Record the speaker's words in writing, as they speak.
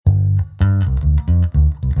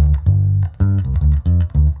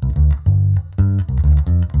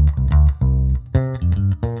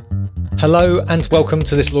Hello and welcome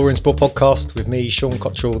to this Law in Sport podcast with me, Sean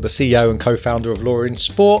Cottrell, the CEO and co-founder of Law in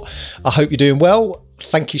Sport. I hope you're doing well.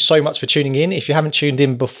 Thank you so much for tuning in. If you haven't tuned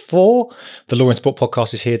in before, the Law in Sport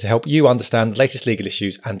podcast is here to help you understand the latest legal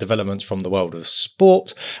issues and developments from the world of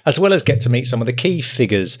sport, as well as get to meet some of the key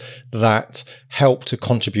figures that help to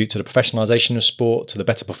contribute to the professionalisation of sport, to the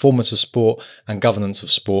better performance of sport and governance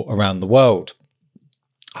of sport around the world.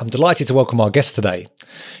 I'm delighted to welcome our guest today.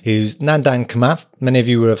 He's Nandan Kamath. Many of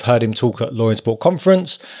you will have heard him talk at Law in Sport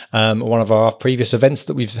Conference, one of our previous events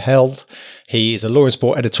that we've held. He is a Law in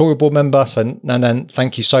Sport editorial board member. So Nandan,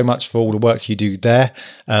 thank you so much for all the work you do there.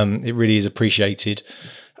 It really is appreciated.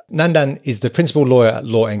 Nandan is the principal lawyer at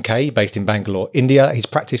Law NK, based in Bangalore, India. His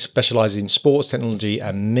practice specialises in sports, technology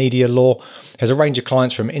and media law. He has a range of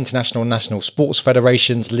clients from international and national sports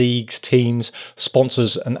federations, leagues, teams,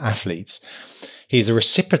 sponsors and athletes. He is a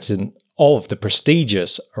recipient of the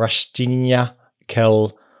prestigious Rashtriya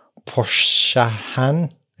Khel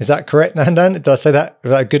Protsahan. Is that correct, Nandan? Did I say that? Was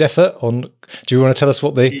that a good effort? Do you want to tell us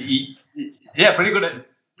what the... Yeah, pretty good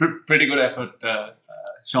effort,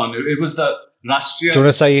 Sean. It was the Rashtriya... Do you want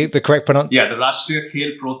to say the correct pronunciation? Yeah, the Rashtriya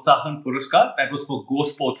Khel Protsahan Puraskar. That was for Go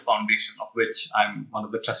Sports Foundation, of which I'm one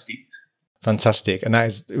of the trustees. Fantastic. And that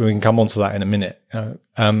is, we can come on to that in a minute.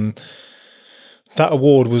 That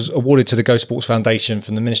award was awarded to the Go Sports Foundation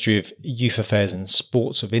from the Ministry of Youth Affairs and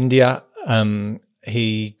Sports of India.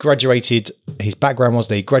 He graduated, his background was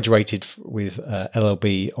that he graduated with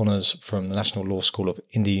LLB honours from the National Law School of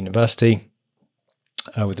India University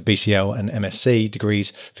with the BCL and MSc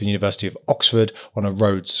degrees from the University of Oxford on a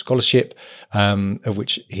Rhodes Scholarship, of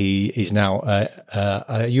which he is now,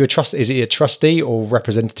 are you a trust? Is he a trustee or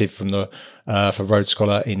representative from the for Rhodes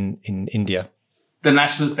Scholar in India? The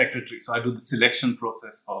national secretary. So I do the selection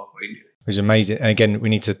process for India. Which is amazing. And again, we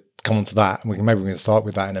need to come on to that. Maybe we can start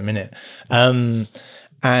with that in a minute. And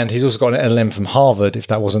he's also got an LLM from Harvard, if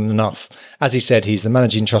that wasn't enough. As he said, he's the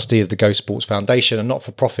managing trustee of the Go Sports Foundation, a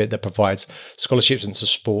not-for-profit that provides scholarships into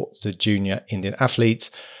sport to junior Indian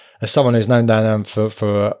athletes. As someone who's known Dan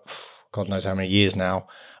for God knows how many years now,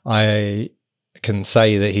 I can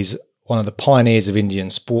say that he's one of the pioneers of Indian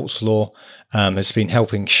sports law, has been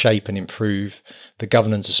helping shape and improve the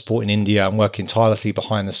governance of sport in India and working tirelessly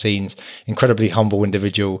behind the scenes. Incredibly humble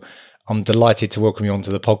individual. I'm delighted to welcome you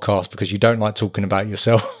onto the podcast because you don't like talking about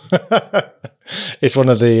yourself. It's one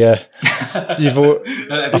of the.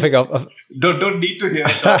 Don't need to hear,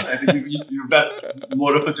 Sean. I think you've done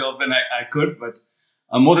more of a job than I could, but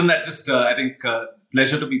more than that, just I think.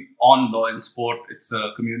 Pleasure to be on Law in Sport. It's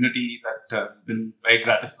a community that has been very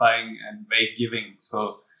gratifying and very giving.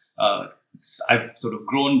 So I've sort of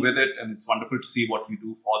grown with it, and it's wonderful to see what you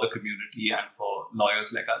do for the community and for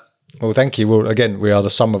lawyers like us. Well, thank you. Well, again, we are the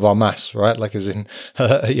sum of our mass, right? Like as in,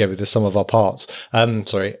 with the sum of our parts. Now,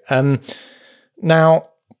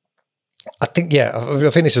 I think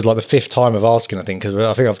this is like the fifth time of asking, because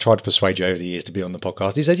I think I've tried to persuade you over the years to be on the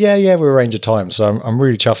podcast. He said, yeah, we'll arrange a time. So I'm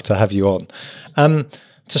really chuffed to have you on.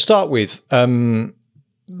 To start with,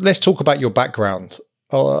 let's talk about your background.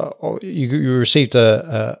 You received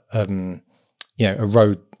a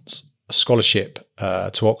Rhodes Scholarship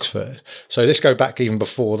to Oxford. So let's go back even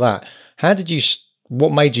before that.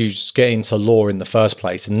 What made you get into law in the first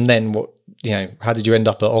place? And then how did you end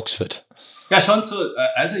up at Oxford? Yeah, Sean, so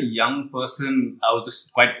as a young person, I was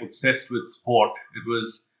just quite obsessed with sport. It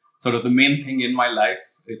was sort of the main thing in my life.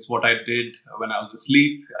 It's what I did when I was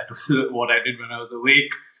asleep. It was what I did when I was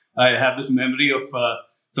awake. I have this memory of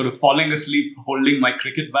sort of falling asleep holding my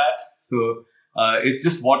cricket bat. So it's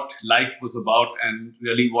just what life was about and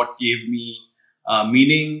really what gave me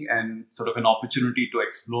meaning and sort of an opportunity to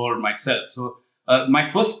explore myself. So my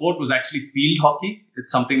first sport was actually field hockey.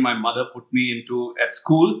 It's something my mother put me into at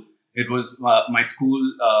school. It was my school,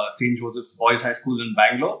 St. Joseph's Boys High School in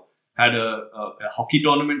Bangalore, had a hockey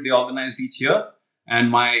tournament they organized each year. And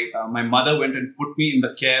my mother went and put me in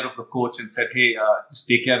the care of the coach and said, hey, just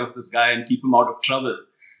take care of this guy and keep him out of trouble.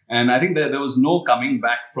 And I think that there was no coming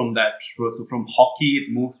back from that. So from hockey,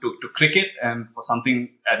 it moved to cricket and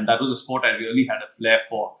that was a sport I really had a flair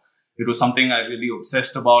for. It was something I really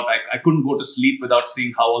obsessed about. I couldn't go to sleep without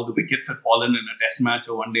seeing how all the wickets had fallen in a test match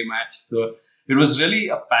or one-day match. So it was really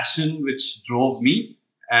a passion which drove me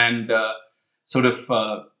and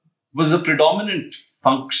was a predominant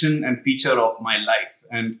function and feature of my life.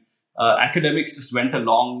 And academics just went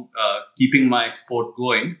along keeping my sport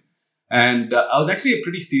going. And I was actually a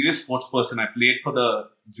pretty serious sports person. I played for the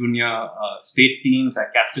junior state teams. I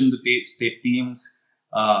captained the state teams.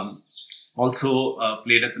 Also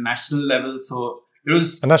played at the national level. So it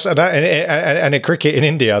was. And in cricket in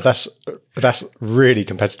India, that's really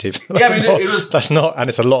competitive. Yeah, I mean, it was. That's not, and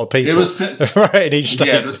it's a lot of people. It was right in each state.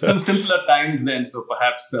 Yeah, it was some simpler times then. So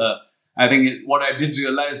perhaps I think what I did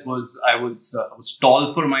realize was I was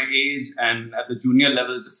tall for my age, and at the junior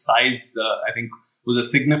level, the size I think was a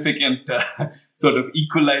significant sort of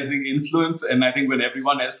equalizing influence. And I think when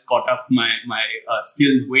everyone else caught up, my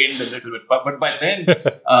skills waned a little bit. But by then,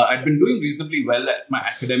 I'd been doing reasonably well at my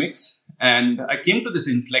academics, and I came to this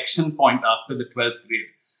inflection point after the 12th grade.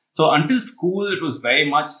 So until school, it was very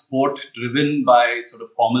much sport driven by sort of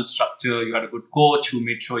formal structure. You had a good coach who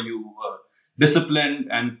made sure you were disciplined,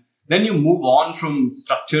 and then you move on from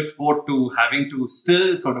structured sport to having to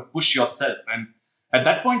still sort of push yourself. And at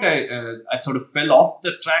that point, I sort of fell off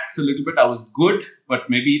the tracks a little bit. I was good, but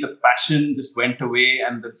maybe the passion just went away,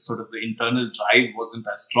 and the sort of the internal drive wasn't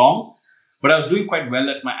as strong. But I was doing quite well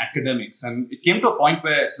at my academics, and it came to a point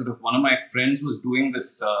where sort of one of my friends was doing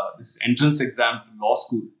this entrance exam to law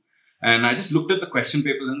school. And I just looked at the question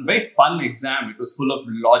papers, and a very fun exam. It was full of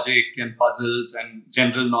logic and puzzles and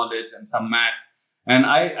general knowledge and some math. And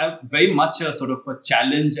I'm very much a sort of a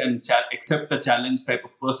challenge and accept a challenge type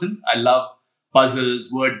of person. I love puzzles,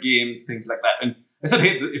 word games, things like that. And I said,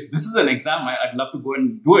 hey, if this is an exam, I'd love to go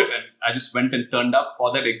and do it. And I just went and turned up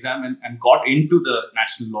for that exam and got into the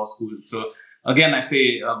National Law School. So again, I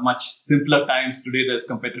say much simpler times. Today, there's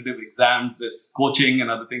competitive exams, there's coaching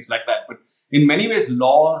and other things like that. But in many ways,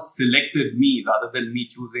 law selected me rather than me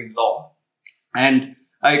choosing law. And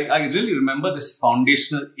I really remember this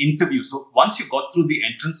foundational interview. So once you got through the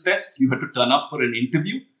entrance test, you had to turn up for an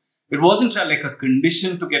interview. It wasn't like a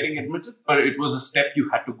condition to getting admitted, but it was a step you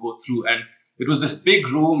had to go through. And it was this big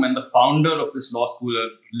room, and the founder of this law school, a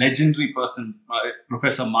legendary person,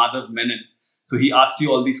 Professor Madhav Menon. So he asked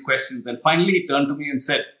you all these questions. And finally, he turned to me and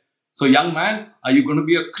said, so young man, are you going to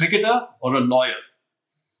be a cricketer or a lawyer?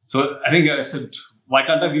 So I said, why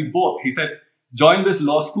can't I be both? He said, join this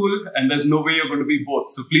law school and there's no way you're going to be both.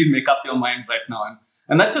 So please make up your mind right now.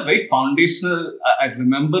 And that's a very foundational, I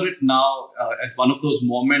remember it now as one of those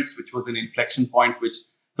moments, which was an inflection point, which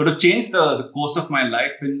sort of changed the course of my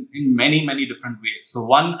life in many, many different ways. So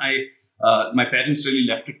one, my parents really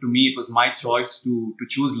left it to me. It was my choice to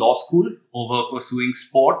choose law school over pursuing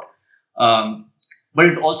sport. But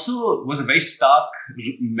it also was a very stark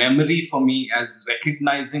memory for me as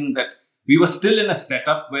recognizing that we were still in a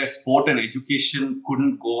setup where sport and education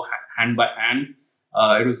couldn't go hand by hand.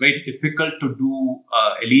 It was very difficult to do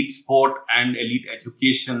elite sport and elite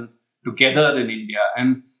education together in India.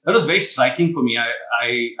 And that was very striking for me.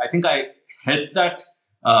 I think I helped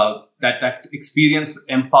that experience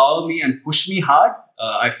empower me and push me hard.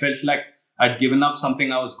 I felt like I'd given up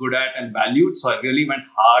something I was good at and valued. So I really went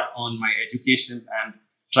hard on my education and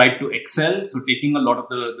tried to excel. So taking a lot of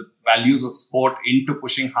the values of sport into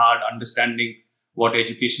pushing hard, understanding what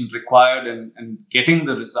education required and getting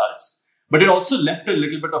the results. But it also left a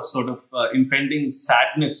little bit of sort of impending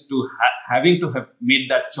sadness to having to have made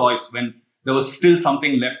that choice when there was still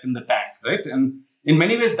something left in the tank, right? And in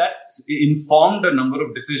many ways, that informed a number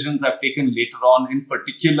of decisions I've taken later on, in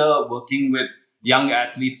particular, working with young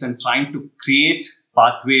athletes and trying to create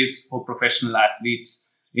pathways for professional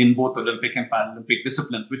athletes in both Olympic and Paralympic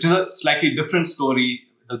disciplines, which is a slightly different story,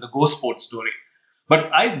 the Go Sport story. But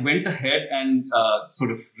I went ahead and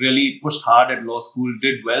sort of really pushed hard at law school,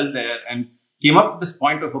 did well there, and came up with this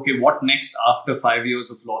point of, okay, what next after 5 years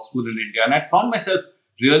of law school in India? And I found myself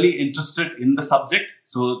really interested in the subject.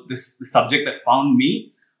 So the subject that found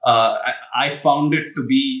me, I found it to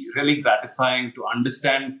be really gratifying to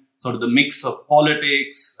understand sort of the mix of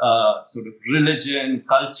politics, sort of religion,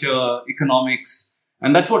 culture, economics.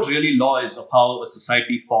 And that's what really law is, of how a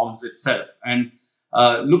society forms itself. And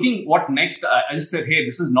looking what next, I just said, hey,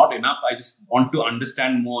 this is not enough. I just want to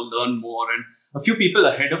understand more, learn more. And a few people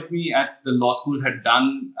ahead of me at the law school had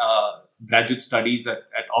done graduate studies at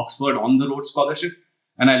Oxford on the Rhodes Scholarship.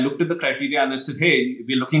 And I looked at the criteria and I said, hey,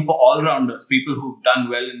 we're looking for all-rounders, people who've done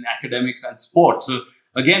well in academics and sport. So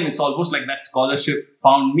again, it's almost like that scholarship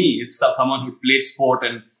found me. It's someone who played sport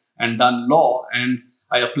and done law. And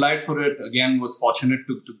I applied for it, again, was fortunate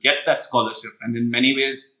to get that scholarship. And in many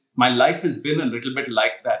ways, my life has been a little bit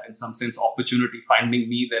like that, in some sense, opportunity finding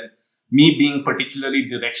me, then me being particularly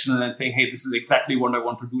directional and saying, hey, this is exactly what I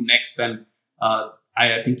want to do next. And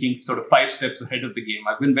I thinking sort of 5 steps ahead of the game.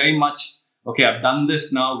 I've been very much, okay, I've done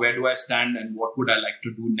this now, where do I stand and what would I like to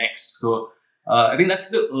do next? So I think that's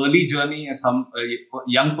the early journey as a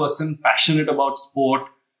young person passionate about sport.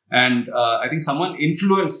 And I think someone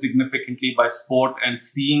influenced significantly by sport and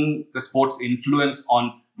seeing the sport's influence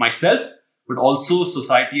on myself, but also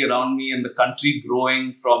society around me and the country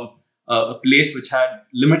growing from a place which had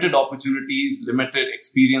limited opportunities, limited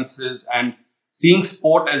experiences, and seeing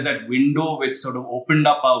sport as that window which sort of opened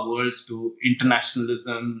up our worlds to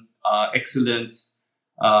internationalism, excellence,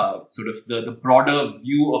 sort of the broader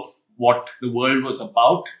view of what the world was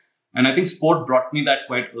about. And I think sport brought me that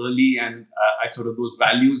quite early, and I sort of, those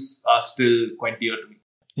values are still quite dear to me.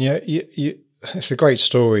 Yeah, it's a great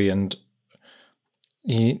story, and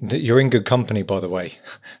you're in good company, by the way.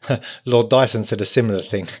 Lord Dyson said a similar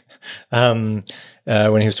thing when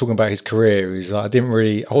he was talking about his career. He was like,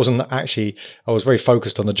 I was very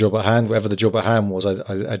focused on the job at hand. Whatever the job at hand was,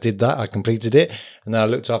 I did that, I completed it. And then I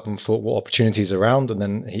looked up and thought what opportunities are around. And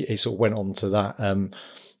then he sort of went on to that.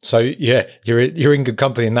 So yeah, you're in good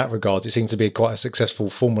company in that regard. It seems to be quite a successful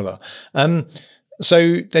formula.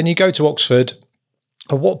 So then you go to Oxford.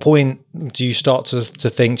 At what point do you start to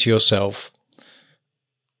think to yourself,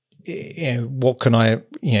 what can I,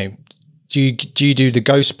 do you do the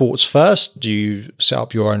Go Sports first? Do you set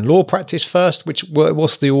up your own law practice first?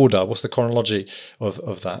 What's the order? What's the chronology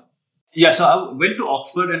of that? Yeah, so I went to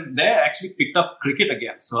Oxford, and there I actually picked up cricket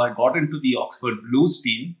again. So I got into the Oxford Blues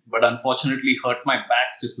team, but unfortunately hurt my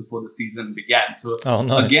back just before the season began. So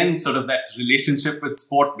again, sort of that relationship with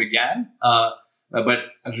sport began. But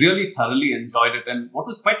I really thoroughly enjoyed it. And what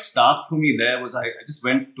was quite stark for me there was I just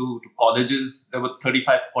went to colleges. There were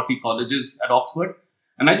 35, 40 colleges at Oxford.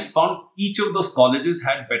 And I just found each of those colleges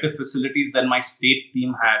had better facilities than my state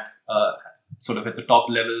team had, sort of at the top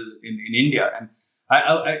level in India. And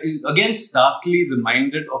I again starkly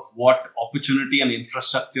reminded of what opportunity and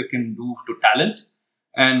infrastructure can do to talent.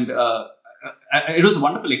 And it was a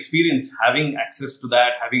wonderful experience having access to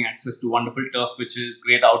that, having access to wonderful turf pitches,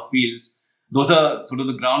 great outfields. Those are sort of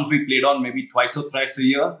the grounds we played on maybe twice or thrice a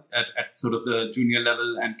year at sort of the junior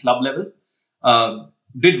level and club level.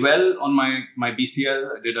 Did well on my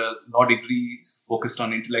BCL. I did a law degree focused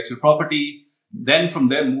on intellectual property. Then from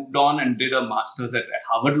there moved on and did a master's at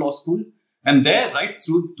Harvard Law School. And there, right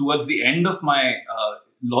through towards the end of my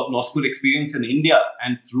law school experience in India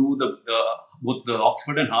and through both the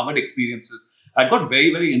Oxford and Harvard experiences, I got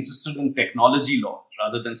very, very interested in technology law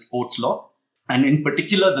rather than sports law. And in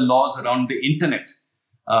particular, the laws around the internet.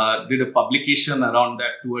 Did a publication around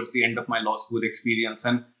that towards the end of my law school experience.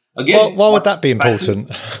 And again, why would that be important?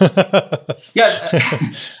 Yeah,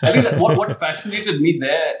 I think that what fascinated me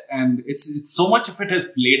there, and it's so much of it has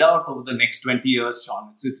played out over the next 20 years,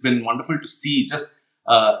 Sean. It's been wonderful to see, just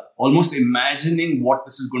almost imagining what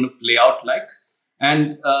this is going to play out like.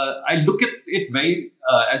 And I look at it very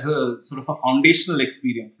as a sort of a foundational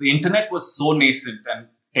experience. The internet was so nascent and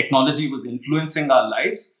technology was influencing our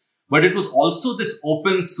lives, but it was also this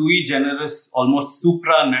open, sui generis, almost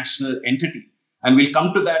supranational entity. And we'll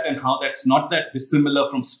come to that and how that's not that dissimilar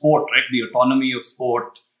from sport, right? The autonomy of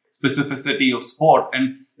sport, specificity of sport.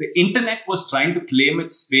 And the internet was trying to claim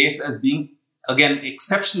its space as being, again,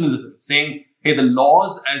 exceptionalism, saying, hey, the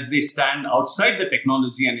laws as they stand outside the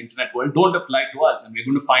technology and internet world don't apply to us. And we're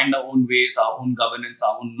going to find our own ways, our own governance,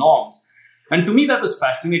 our own norms. And to me, that was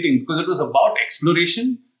fascinating because it was about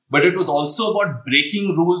exploration, but it was also about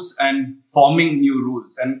breaking rules and forming new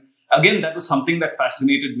rules. And again, that was something that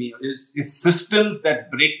fascinated me, is systems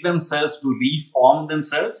that break themselves to reform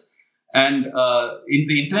themselves. And in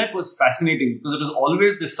the internet was fascinating because it was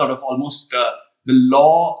always this sort of almost the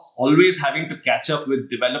law always having to catch up with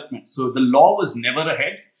development. So the law was never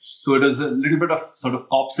ahead. So it was a little bit of sort of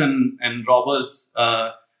cops and robbers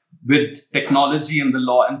with technology and the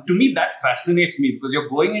law. And to me, that fascinates me because you're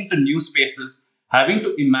going into new spaces, having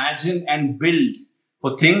to imagine and build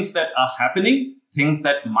for things that are happening, things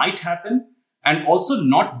that might happen, and also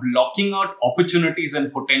not blocking out opportunities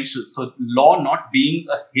and potential. So law not being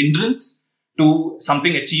a hindrance to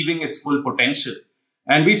something achieving its full potential.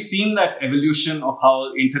 And we've seen that evolution of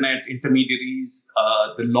how internet intermediaries,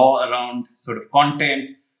 the law around sort of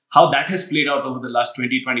content, how that has played out over the last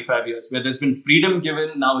 20, 25 years, where there's been freedom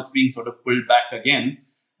given, now it's being sort of pulled back again.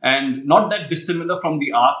 And not that dissimilar from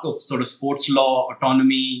the arc of sort of sports law,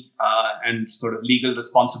 autonomy, and sort of legal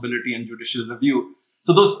responsibility and judicial review.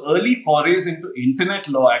 So those early forays into internet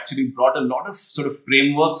law actually brought a lot of sort of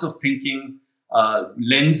frameworks of thinking,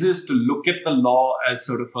 lenses to look at the law as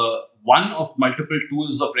sort of one of multiple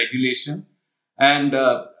tools of regulation. And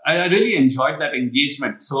I really enjoyed that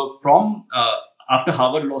engagement. So from after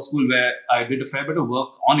Harvard Law School, where I did a fair bit of work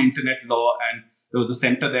on internet law, and there was a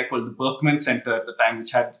center there called the Berkman Center at the time,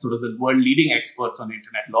 which had sort of the world leading experts on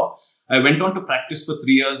internet law. I went on to practice for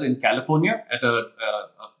 3 years in California at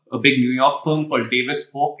a big New York firm called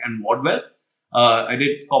Davis Polk and Wardwell. I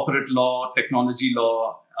did corporate law, technology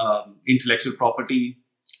law, intellectual property.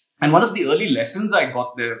 And one of the early lessons I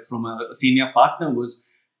got there from a senior partner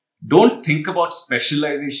was don't think about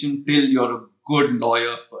specialization till you're a good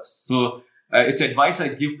lawyer first. So it's advice I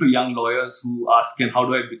give to young lawyers who ask, how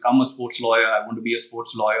do I become a sports lawyer? I want to be a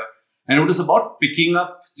sports lawyer. And it was about picking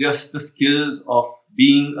up just the skills of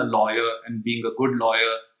being a lawyer and being a good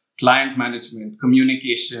lawyer, client management,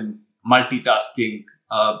 communication, multitasking,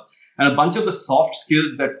 and a bunch of the soft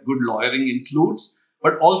skills that good lawyering includes,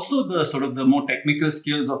 but also the sort of the more technical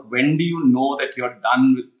skills of when do you know that you're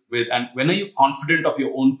done with and when are you confident of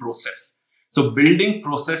your own process. So building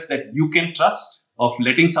process that you can trust, of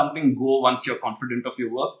letting something go once you're confident of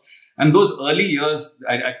your work. And those early years,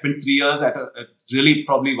 I spent 3 years at really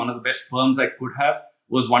probably one of the best firms I could have,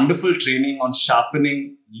 was wonderful training on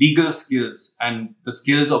sharpening legal skills and the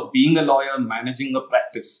skills of being a lawyer, managing a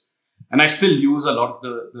practice. And I still use a lot of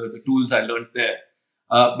the tools I learned there.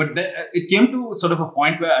 But it came to sort of a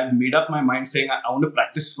point where I made up my mind saying, I want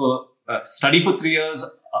to study for 3 years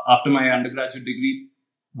after my undergraduate degree,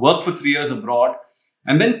 work for 3 years abroad,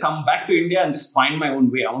 and then come back to India and just find my own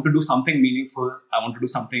way. I want to do something meaningful. I want to do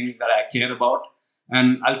something that I care about.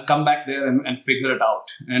 And I'll come back there and figure it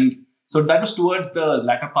out. And so that was towards the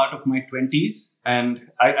latter part of my 20s. And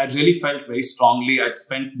I really felt very strongly I'd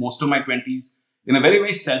spent most of my 20s in a very,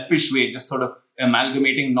 very selfish way, just sort of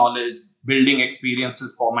amalgamating knowledge, building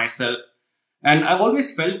experiences for myself. And I've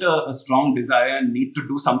always felt a strong desire and need to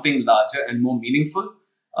do something larger and more meaningful.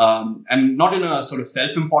 And not in a sort of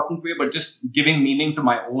self-important way, but just giving meaning to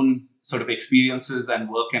my own sort of experiences and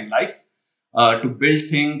work and life, to build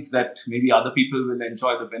things that maybe other people will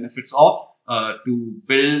enjoy the benefits of, to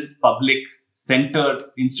build public-centered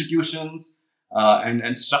institutions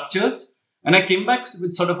and structures. And I came back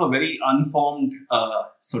with sort of a very unformed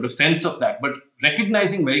sort of sense of that, but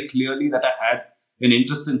recognizing very clearly that I had an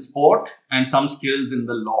interest in sport and some skills in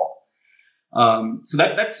the law. So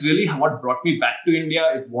that's really what brought me back to India.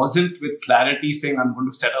 It wasn't with clarity saying I'm going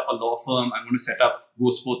to set up a law firm, I'm going to set up Go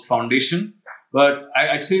Sports Foundation, but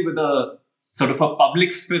I'd say with a sort of a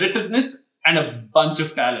public spiritedness and a bunch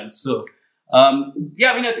of talent. So I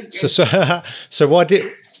think so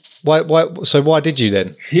why did you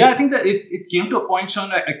then? Yeah, I think that it came to a point,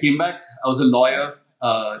 Sean. I came back. I was a lawyer,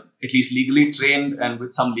 at least legally trained and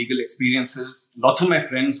with some legal experiences. Lots of my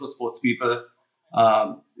friends were sports people.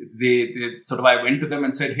 I went to them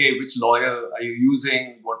and said, hey, which lawyer are you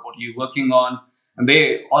using? What are you working on? And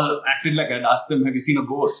they all acted like I'd asked them, have you seen a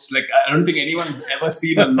ghost? Like, I don't think anyone ever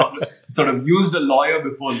seen sort of used a lawyer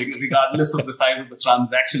before, regardless of the size of the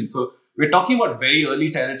transaction. So we're talking about very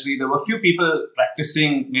early territory. There were a few people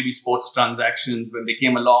practicing maybe sports transactions when they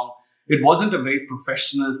came along. It wasn't a very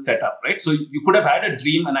professional setup, right? So you could have had a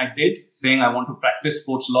dream, and I did, saying I want to practice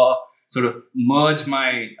sports law, sort of merge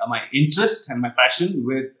my interest and my passion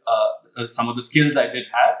with some of the skills I did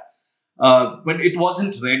have. But it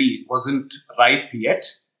wasn't ready. It wasn't ripe yet.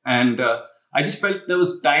 And I just felt there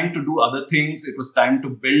was time to do other things. It was time to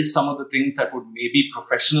build some of the things that would maybe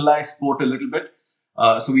professionalize sport a little bit.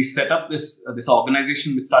 So we set up this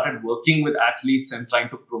organization which started working with athletes and trying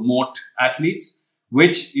to promote athletes,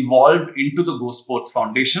 which evolved into the Go Sports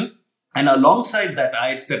Foundation. And alongside that, I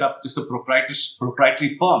had set up just a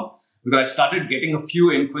proprietary firm, because I started getting a few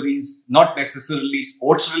inquiries, not necessarily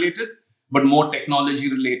sports related, but more technology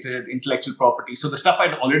related, intellectual property. So the stuff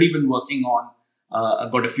I'd already been working on, I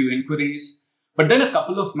got a few inquiries. But then a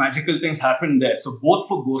couple of magical things happened there. So both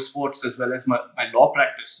for Go Sports as well as my law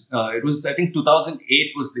practice, it was, I think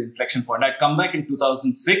 2008 was the inflection point. I'd come back in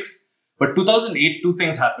 2006, but 2008, two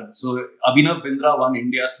things happened. So Abhinav Bindra won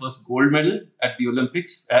India's first gold medal at the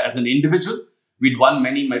Olympics as an individual. We'd won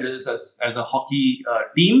many medals as a hockey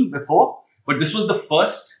team before, but this was the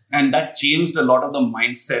first, and that changed a lot of the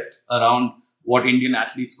mindset around what Indian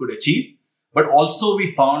athletes could achieve. But also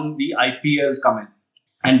we found the IPL come in.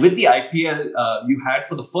 And with the IPL, you had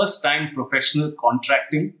for the first time professional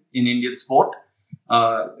contracting in Indian sport.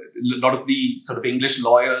 A lot of the sort of English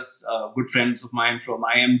lawyers, good friends of mine from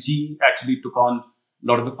IMG, actually took on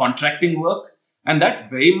a lot of the contracting work. And that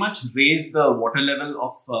very much raised the water level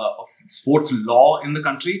of sports law in the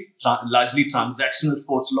country, largely transactional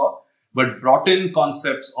sports law, but brought in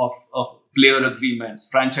concepts of player agreements,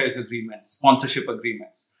 franchise agreements, sponsorship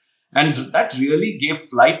agreements. And that really gave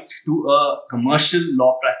flight to a commercial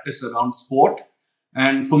law practice around sport.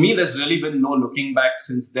 And for me, there's really been no looking back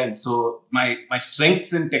since then. So my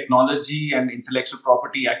strengths in technology and intellectual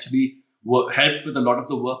property actually helped with a lot of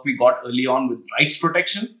the work we got early on with rights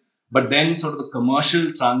protection. But then sort of the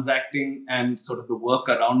commercial transacting and sort of the work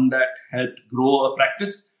around that helped grow a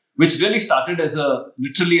practice, which really started as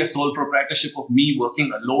literally a sole proprietorship of me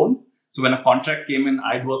working alone. So when a contract came in,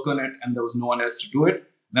 I'd work on it and there was no one else to do it.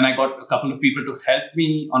 Then I got a couple of people to help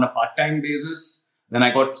me on a part-time basis. Then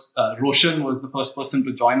I got Roshan was the first person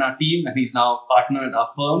to join our team, and he's now a partner at our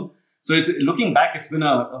firm. So it's looking back, it's been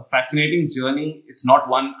a fascinating journey. It's not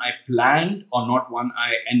one I planned or not one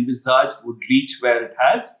I envisaged would reach where it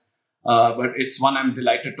has, but it's one I'm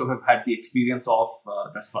delighted to have had the experience of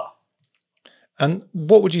thus far. And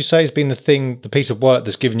what would you say has been the piece of work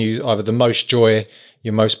that's given you either the most joy,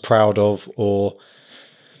 you're most proud of, or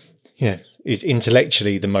is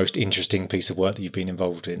intellectually the most interesting piece of work that you've been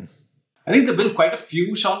involved in? I think there have been quite a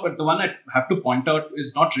few, Sean, but the one I have to point out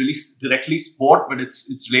is not really directly sport, but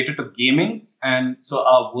it's related to gaming. And so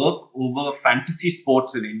our work over fantasy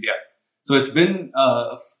sports in India. So it's been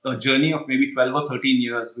a journey of maybe 12 or 13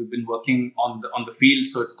 years. We've been working on the field.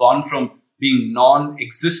 So it's gone from being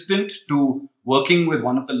non-existent to working with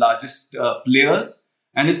one of the largest players.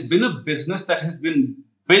 And it's been a business that has been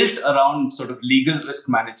built around sort of legal risk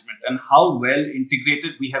management and how well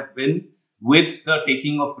integrated we have been with the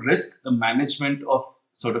taking of risk, the management of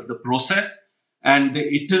sort of the process, and the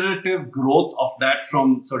iterative growth of that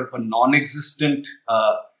from sort of a non-existent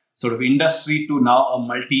sort of industry to now a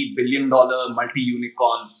multi-billion-dollar,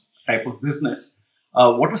 multi-unicorn type of business.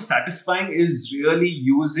 What was satisfying is really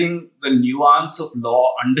using the nuance of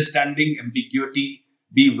law, understanding ambiguity,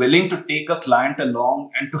 be willing to take a client along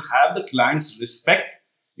and to have the client's respect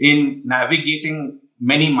in navigating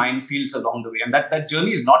many minefields along the way. And that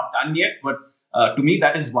journey is not done yet, but to me,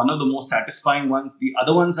 that is one of the most satisfying ones. The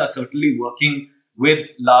other ones are certainly working with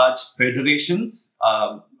large federations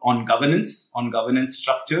on governance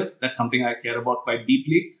structures. That's something I care about quite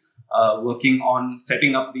deeply. Working on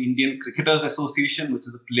setting up the Indian Cricketers Association, which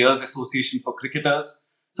is the Players Association for Cricketers.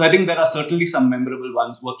 So I think there are certainly some memorable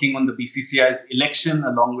ones. Working on the BCCI's election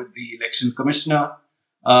along with the election commissioner.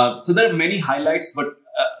 So there are many highlights, but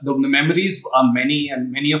the memories are many,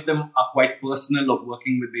 and many of them are quite personal, of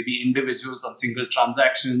working with maybe individuals on single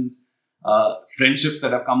transactions, friendships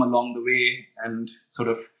that have come along the way, and sort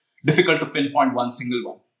of difficult to pinpoint one single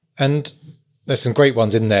one. And there's some great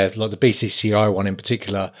ones in there, like the BCCI one in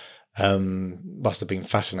particular. Must have been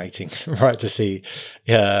fascinating, right? To see,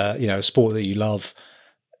 a sport that you love,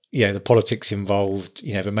 the politics involved,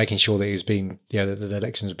 but making sure that it was being, the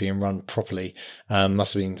elections are being run properly,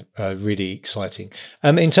 must have been really exciting.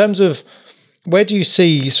 In terms of, where do you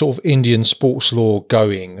see sort of Indian sports law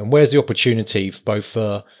going, and where's the opportunity for both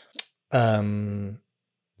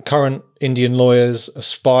current Indian lawyers,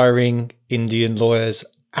 aspiring Indian lawyers,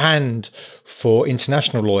 and for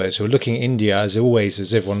international lawyers who are looking at India, as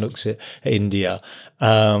everyone looks at India,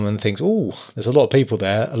 and thinks, oh, there's a lot of people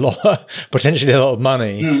there, potentially a lot of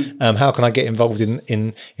money. How can I get involved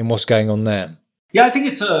in what's going on there? Yeah, I think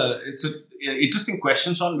it's a interesting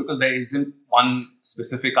question, Sean, because there isn't one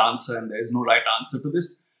specific answer and there is no right answer to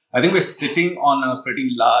this. I think we're sitting on a pretty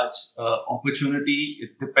large opportunity.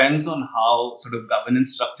 It depends on how sort of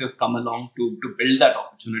governance structures come along to build that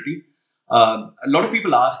opportunity. A lot of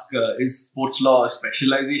people ask, is sports law a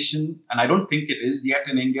specialization? And I don't think it is yet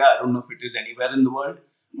in India. I don't know if it is anywhere in the world.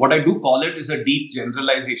 What I do call it is a deep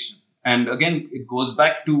generalization. And again, it goes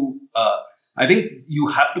back to, I think you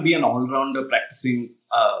have to be an all-rounder practicing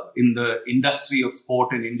in the industry of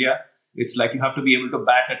sport in India. It's like you have to be able to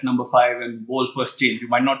bat at number 5 and bowl first change. You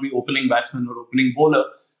might not be opening batsman or opening bowler,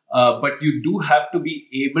 but you do have to be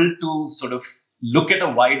able to sort of look at a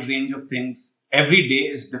wide range of things. Every day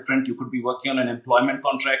is different. You could be working on an employment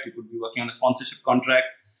contract. You could be working on a sponsorship contract.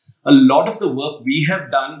 A lot of the work we have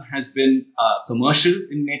done has been commercial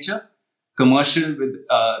in nature, commercial with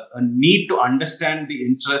a need to understand the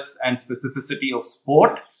interests and specificity of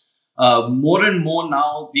sport. More and more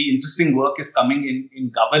now, the interesting work is coming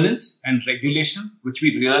in governance and regulation, which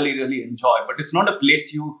we really, really enjoy. But it's not a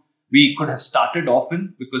place we could have started off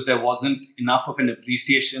in because there wasn't enough of an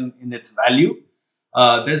appreciation in its value.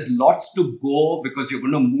 There's lots to go because you're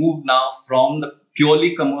going to move now from the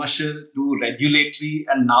purely commercial to regulatory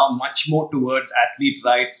and now much more towards athlete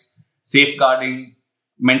rights, safeguarding,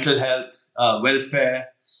 mental health, welfare.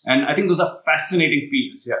 And I think those are fascinating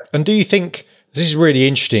fields. Yeah. And do you think this is really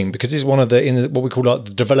interesting because this is one of what we call like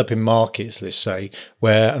the developing markets, let's say,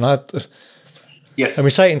 Yes. And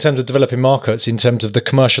we say it in terms of developing markets, in terms of the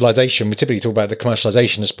commercialization. We typically talk about the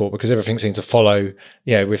commercialization of sport because everything seems to follow,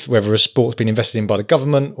 with whether a sport's been invested in by the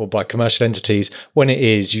government or by commercial entities. When it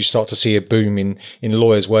is, you start to see a boom in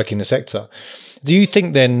lawyers working in the sector. Do you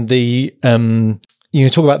think then you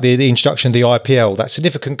talk about the introduction of the IPL, that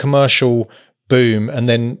significant commercial boom, and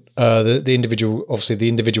then the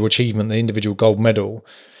individual achievement, the individual gold medal.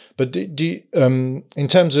 But do you, in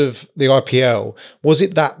terms of the IPL, was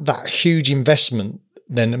it that huge investment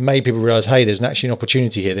then made people realise, hey, there's actually an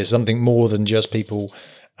opportunity here. There's something more than just people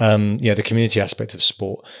the community aspect of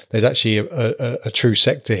sport. There's actually a true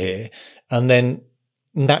sector here. And then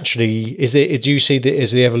naturally, do you see that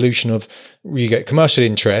as the evolution of, you get commercial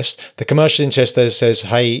interest? The commercial interest there says,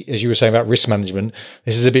 hey, as you were saying about risk management,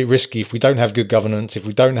 this is a bit risky. If we don't have good governance, if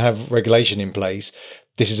we don't have regulation in place,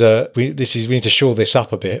 we need to shore this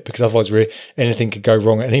up a bit, because otherwise anything could go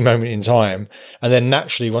wrong at any moment in time. And then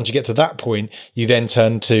naturally, once you get to that point, you then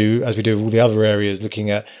turn to, as we do with all the other areas, looking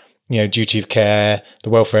at, duty of care, the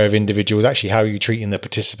welfare of individuals, actually how are you treating the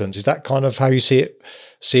participants? Is that kind of how you see it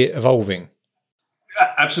evolving?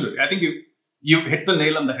 Absolutely. I think you hit the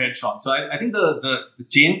nail on the head, Sean. So I think the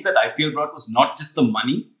change that IPL brought was not just the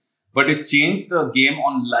money, but it changed the game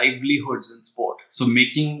on livelihoods in sport. So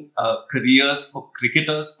making careers for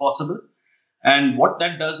cricketers possible. And what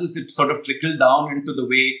that does is it sort of trickled down into the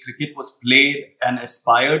way cricket was played and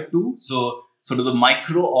aspired to. So sort of the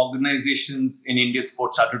micro organizations in Indian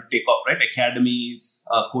sports started to take off, right? Academies,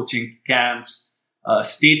 coaching camps,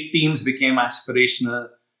 state teams became aspirational.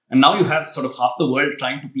 And now you have sort of half the world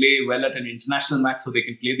trying to play well at an international match so they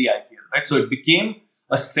can play the IPL, right? So it became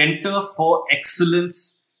a center for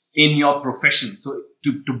excellence in your profession. So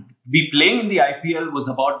to be playing in the IPL was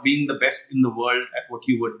about being the best in the world at what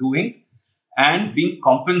you were doing and being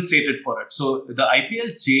compensated for it. So the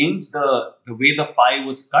IPL changed the way the pie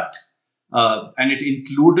was cut, and it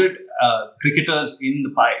included cricketers in the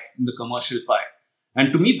pie, in the commercial pie.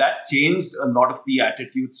 And to me, that changed a lot of the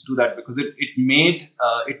attitudes to that, because it made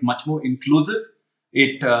it much more inclusive.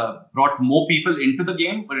 It brought more people into the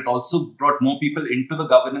game, but it also brought more people into the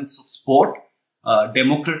governance of sport,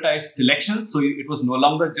 democratized selection. So it was no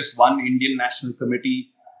longer just one Indian national committee,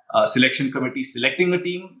 selection committee selecting a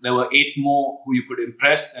team. There were 8 more who you could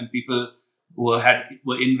impress, and people who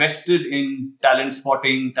were invested in talent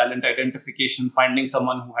spotting, talent identification, finding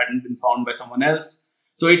someone who hadn't been found by someone else.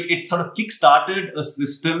 So it sort of kick-started a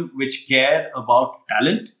system which cared about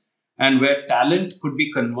talent, and where talent could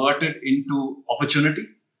be converted into opportunity.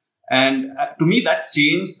 And to me, that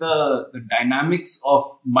changed the dynamics of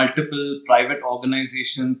multiple private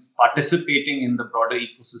organizations participating in the broader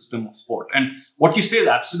ecosystem of sport. And what you say is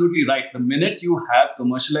absolutely right. The minute you have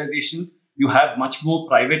commercialization, you have much more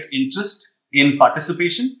private interest in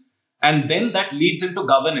participation. And then that leads into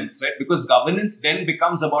governance, right? Because governance then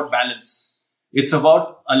becomes about balance. It's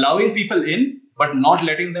about allowing people in, but not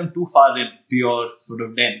letting them too far in to your sort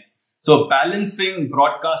of den. So balancing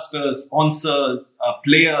broadcasters, sponsors,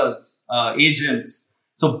 players, agents.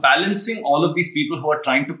 So balancing all of these people who are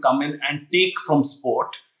trying to come in and take from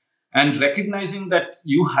sport, and recognizing that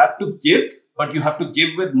you have to give, but you have to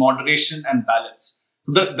give with moderation and balance.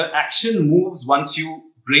 So the action moves once you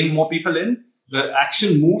bring more people in. The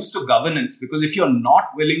action moves to governance, because if you're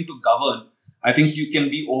not willing to govern, I think you can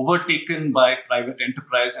be overtaken by private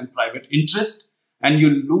enterprise and private interest, and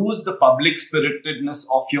you lose the public spiritedness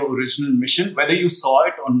of your original mission, whether you saw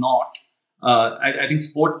it or not. I think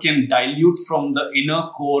sport can dilute from the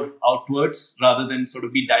inner core outwards rather than sort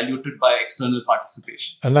of be diluted by external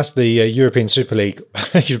participation. And that's the European Super League.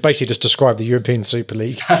 You've basically just described the European Super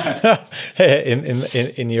League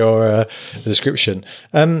in your description.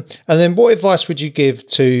 And then what advice would you give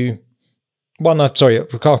to... I'll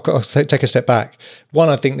take a step back. One,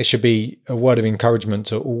 I think this should be a word of encouragement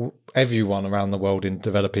to everyone around the world in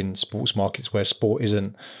developing sports markets where sport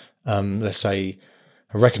isn't, let's say,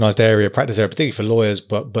 a recognised area, practice area, particularly for lawyers,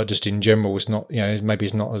 but just in general, it's not, maybe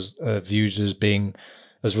it's not as viewed as being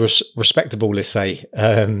as respectable, let's say.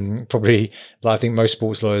 Probably, I think most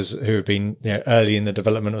sports lawyers who have been early in the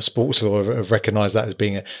development of sports law have recognised that as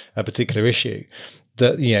being a particular issue.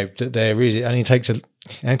 That that there is, and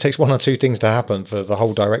it takes one or two things to happen for the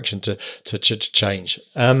whole direction to change.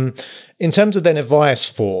 In terms of then advice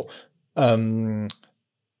for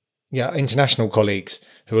international colleagues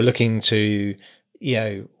who are looking to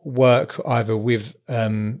work either with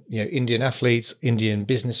Indian athletes, Indian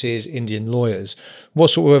businesses, Indian lawyers, what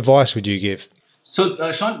sort of advice would you give?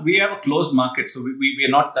 So, Sean, we have a closed market, so we are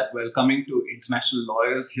not that welcoming to international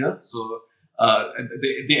lawyers here. So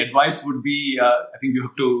the advice would be, I think you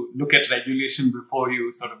have to look at regulation before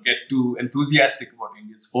you sort of get too enthusiastic about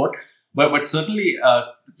Indian sport. But certainly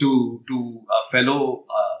to fellow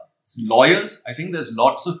lawyers, I think there's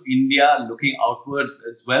lots of India looking outwards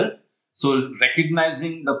as well. So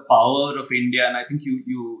recognizing the power of India, and I think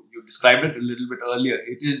you described it a little bit earlier,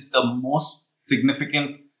 it is the most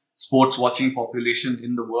significant sports watching population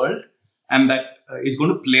in the world. And that is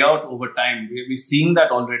going to play out over time. We're seeing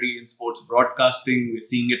that already in sports broadcasting. We're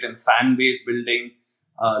seeing it in fan base building.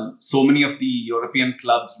 So many of the European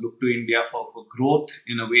clubs look to India for growth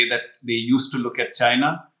in a way that they used to look at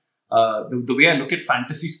China. the way I look at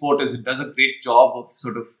fantasy sport is it does a great job of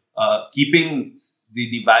sort of keeping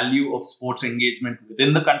the value of sports engagement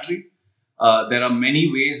within the country. There are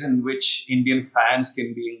many ways in which Indian fans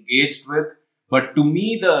can be engaged with. But to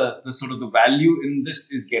me, the sort of the value in this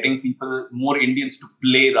is getting people, more Indians, to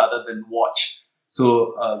play rather than watch.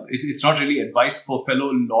 So it's not really advice for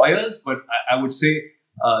fellow lawyers, but I would say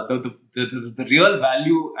the real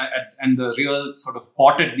value and the real sort of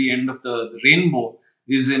pot at the end of the rainbow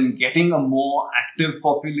is in getting a more active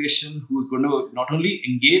population who's going to not only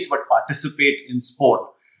engage but participate in sport.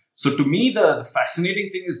 So to me, the fascinating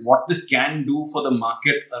thing is what this can do for the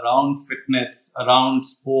market around fitness, around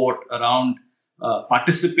sport, around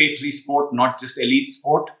participatory sport, not just elite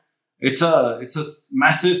sport. It's a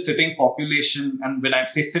massive sitting population. And when I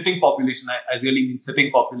say sitting population, I really mean sitting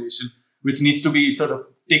population, which needs to be sort of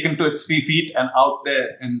taken to its feet and out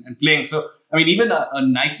there and playing. So, I mean, even a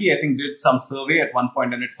Nike, I think, did some survey at one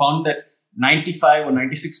point, and it found that 95 or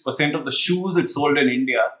 96% of the shoes it sold in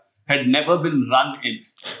India had never been run in.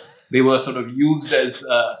 They were sort of used as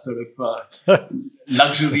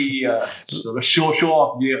luxury sort of show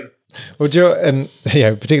off gear. Well,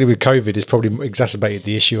 particularly with COVID, it's probably exacerbated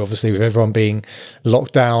the issue, obviously, with everyone being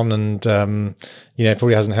locked down, and it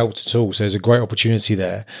probably hasn't helped at all. So there's a great opportunity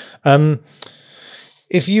there. What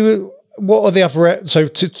are the other? So,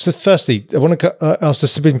 firstly, I want to ask,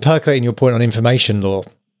 just been percolating your point on information law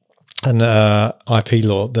and IP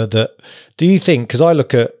law. That do you think? Because I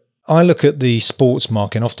look at the sports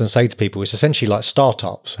market and often say to people, it's essentially like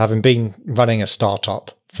startups. Having been running a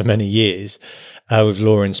startup for many years with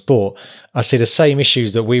law and sport, I see the same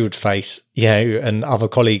issues that we would face, and other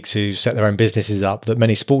colleagues who set their own businesses up, that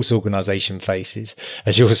many sports organisation faces.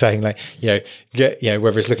 As you were saying, like,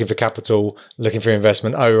 whether it's looking for capital, looking for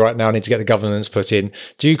investment, right now I need to get the governance put in.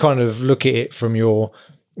 Do you kind of look at it from your,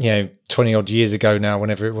 20 odd years ago now,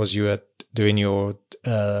 whenever it was you were doing your,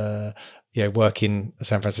 work in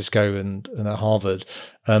San Francisco and at Harvard?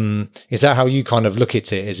 Is that how you kind of look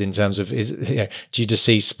at it? Is in terms of, do you just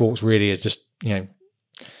see sports really as just, a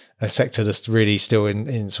sector that's really still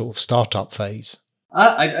in sort of startup phase?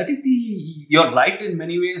 I think you're right in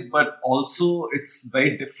many ways, but also it's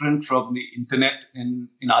very different from the internet in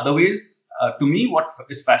other ways. To me, what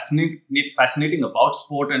is fascinating about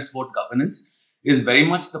sport and sport governance is very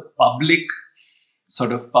much the public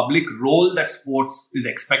role that sports is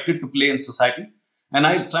expected to play in society. And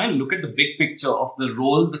I try and look at the big picture of the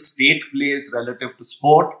role the state plays relative to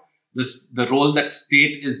sport, the role that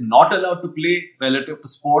state is not allowed to play relative to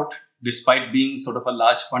sport, despite being sort of a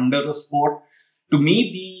large funder of sport. To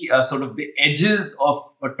me, the edges of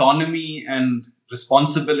autonomy and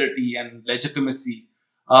responsibility and legitimacy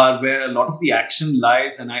are where a lot of the action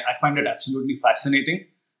lies, and I find it absolutely fascinating.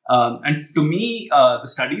 And to me, the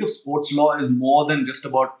study of sports law is more than just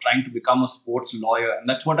about trying to become a sports lawyer. And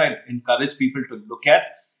that's what I encourage people to look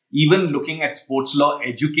at. Even looking at sports law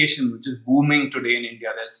education, which is booming today in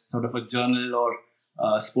India. There's sort of a journal or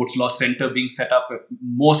sports law center being set up at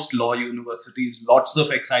most law universities. Lots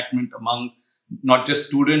of excitement among not just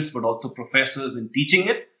students, but also professors in teaching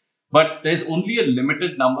it. But there's only a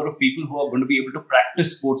limited number of people who are going to be able to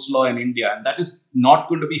practice sports law in India. And that is not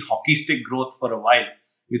going to be hockey stick growth for a while.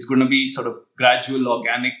 It's going to be sort of gradual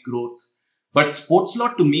organic growth. But sports law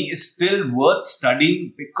to me is still worth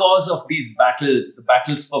studying because of these battles, the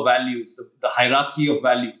battles for values, the hierarchy of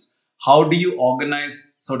values. How do you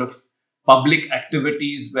organize sort of public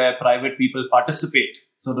activities where private people participate?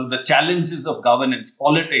 Sort of the challenges of governance,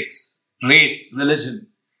 politics, race, religion.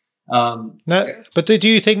 But do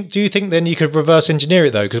you think then you could reverse engineer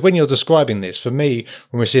it though? Because when you're describing this, for me,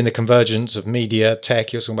 when we're seeing the convergence of media,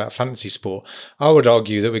 tech, you're talking about fantasy sport, I would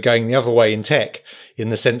argue that we're going the other way in tech, in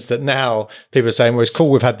the sense that now people are saying, well, it's cool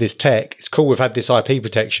we've had this tech, it's cool we've had this IP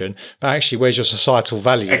protection, but actually where's your societal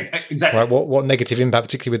value? Exactly. Right? What negative impact,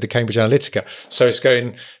 particularly with the Cambridge Analytica? So it's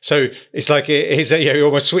like you're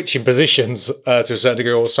almost switching positions to a certain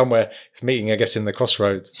degree, or somewhere meeting, I guess, in the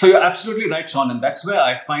crossroads. So you're absolutely right, Sean. And that's where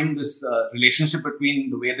I find this relationship between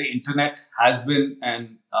the way the internet has been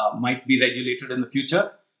and might be regulated in the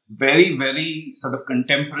future very, very sort of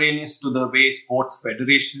contemporaneous to the way sports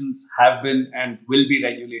federations have been and will be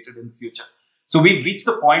regulated in the future. So we've reached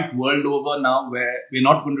the point world over now where we're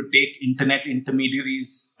not going to take internet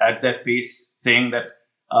intermediaries at their face saying that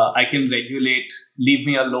I can regulate, leave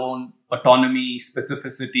me alone, autonomy,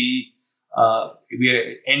 specificity. We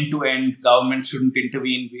are end-to-end, government shouldn't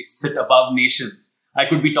intervene, we sit above nations. I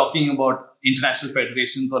could be talking about international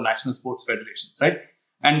federations or national sports federations, right?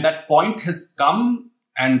 And that point has come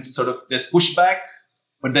and sort of there's pushback,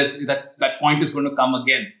 but that point is going to come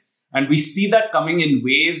again. And we see that coming in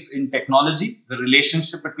waves in technology, the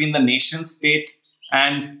relationship between the nation state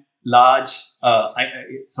and large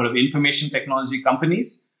sort of information technology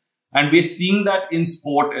companies. And we're seeing that in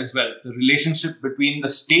sport as well, the relationship between the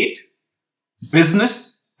state,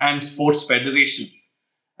 business, and sports federations.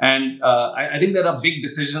 And I think there are big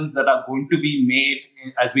decisions that are going to be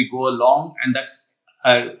made as we go along. And that's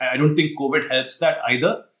I don't think COVID helps that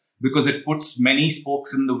either, because it puts many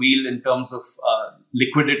spokes in the wheel in terms of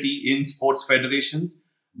liquidity in sports federations.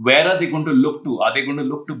 Where are they going to look to? Are they going to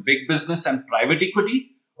look to big business and private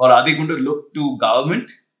equity, or are they going to look to government?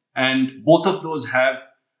 And both of those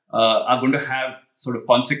are going to have sort of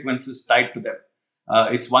consequences tied to them.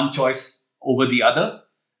 It's one choice over the other.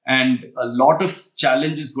 And a lot of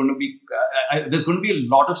challenge is going to be, there's going to be a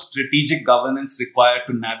lot of strategic governance required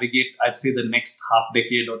to navigate, I'd say, the next half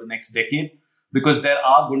decade or the next decade, because there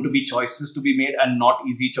are going to be choices to be made, and not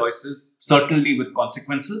easy choices, certainly with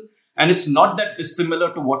consequences. And it's not that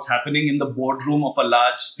dissimilar to what's happening in the boardroom of a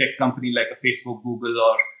large tech company like a Facebook, Google,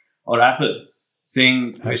 or Apple,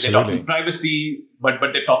 saying They're talking privacy, but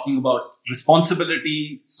they're talking about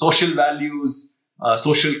responsibility, social values,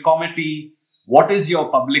 social comity. What is your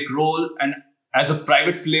public role? And as a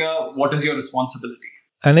private player, what is your responsibility?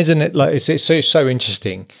 And isn't it like it's so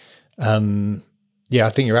interesting? Yeah, I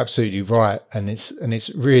think you're absolutely right, and it's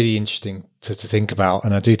really interesting to think about.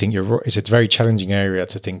 And I do think it's a very challenging area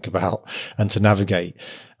to think about and to navigate.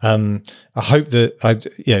 I hope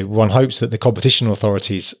that one hopes that the competition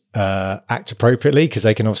authorities act appropriately, because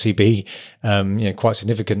they can obviously be quite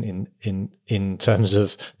significant in terms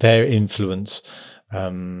of their influence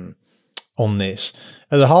on this.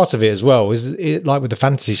 At the heart of it as well is it, like with the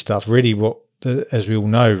fantasy stuff, really what, as we all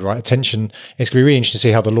know, right, attention, it's going to be really interesting to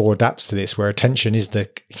see how the law adapts to this, where attention is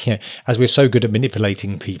as we're so good at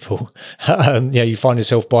manipulating people, you find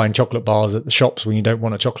yourself buying chocolate bars at the shops when you don't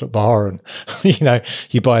want a chocolate bar. And,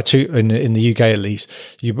 you buy two, in the UK at least,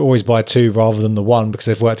 you always buy two rather than the one, because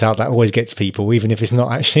they've worked out that always gets people, even if it's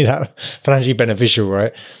not actually that financially beneficial,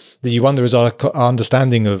 right? That you wonder, is our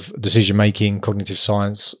understanding of decision-making, cognitive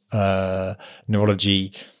science,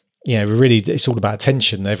 neurology, really, it's all about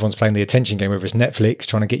attention. Everyone's playing the attention game, whether it's Netflix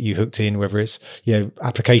trying to get you hooked in, whether it's,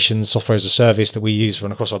 applications, software as a service that we use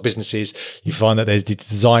run across our businesses. You find that there's the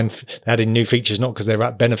design, adding new features, not because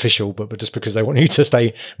they're beneficial, but just because they want you to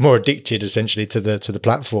stay more addicted essentially to the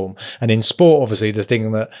platform. And in sport, obviously, the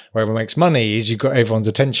thing that where everyone makes money is you've got everyone's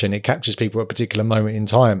attention. It captures people at a particular moment in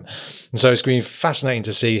time. And so it's going to be fascinating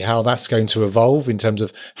to see how that's going to evolve in terms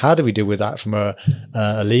of how do we deal with that from a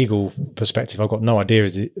legal perspective. I've got no idea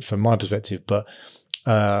from my perspective, but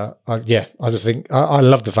I just think I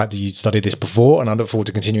love the fact that you studied this before, and I look forward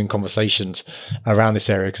to continuing conversations around this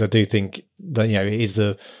area, because I do think that it is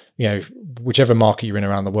whichever market you're in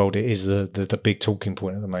around the world, it is the big talking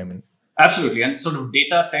point at the moment. Absolutely. And sort of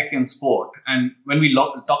data, tech, and sport. And when we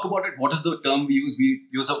talk about it, what is the term we use? We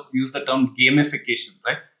use the term gamification,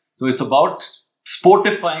 right? So it's about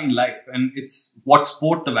sportifying life, and it's what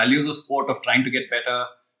sport, the values of sport, of trying to get better,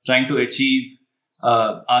 trying to achieve,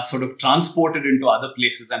 are sort of transported into other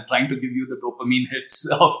places and trying to give you the dopamine hits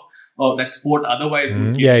of that sport otherwise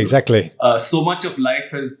would give exactly. So much of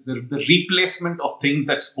life is the replacement of things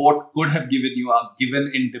that sport could have given you are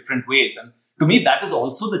given in different ways. And to me, that is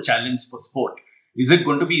also the challenge for sport. Is it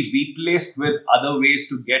going to be replaced with other ways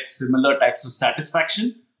to get similar types of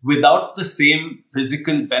satisfaction without the same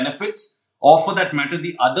physical benefits, or for that matter,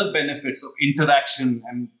 the other benefits of interaction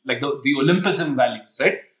and like the Olympism values,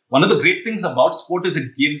 right? One of the great things about sport is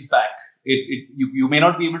it gives back. You may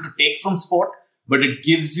not be able to take from sport, but it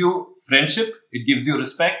gives you friendship, it gives you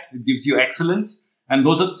respect, it gives you excellence. And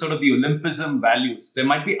those are sort of the Olympism values. There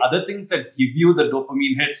might be other things that give you the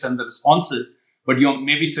dopamine hits and the responses, but you're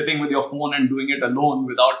maybe sitting with your phone and doing it alone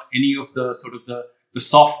without any of the sort of the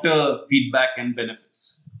softer feedback and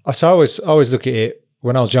benefits. So I always look at it.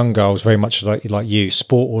 When I was younger, I was very much like you.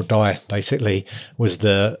 Sport or die, basically, was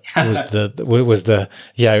the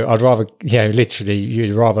I'd rather literally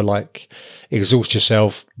you'd rather like exhaust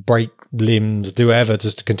yourself, break limbs, do whatever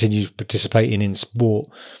just to continue participating in sport,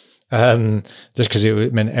 just because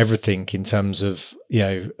it meant everything in terms of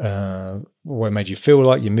what it made you feel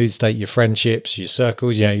like, your mood state, your friendships, your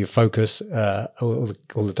circles, your focus, all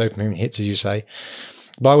the dopamine hits, as you say.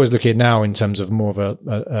 But I always look at it now in terms of more of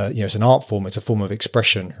it's an art form. It's a form of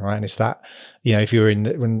expression, right? And it's that, if you're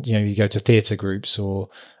when you go to theatre groups or,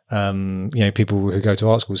 people who go to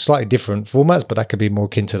art schools, slightly different formats, but that could be more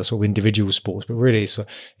akin to the sort of individual sports. But really,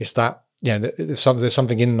 it's that, there's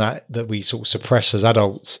something in that we sort of suppress as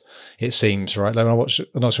adults, it seems, right? Like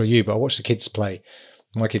I'm not sure you, but I watch the kids play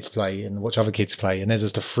my kids play and watch other kids play, and there's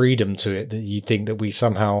just a freedom to it that you think that we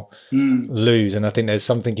somehow lose. And I think there's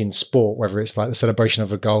something in sport, whether it's like the celebration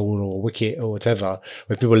of a goal or a wicket or whatever,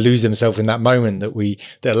 where people lose themselves in that moment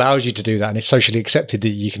that allows you to do that, and it's socially accepted that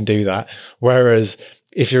you can do that. Whereas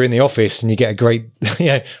if you're in the office and you get a great,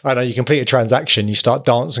 I don't know, you complete a transaction, you start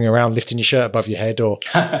dancing around, lifting your shirt above your head, or,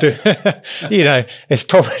 it's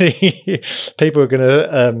probably people are going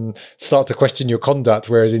to start to question your conduct.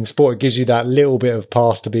 Whereas in sport, it gives you that little bit of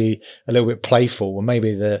pass to be a little bit playful, and maybe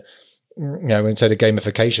instead of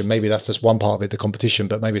gamification, maybe that's just one part of it, the competition,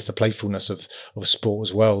 but maybe it's the playfulness of sport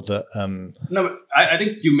as well. That No, I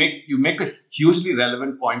think you make a hugely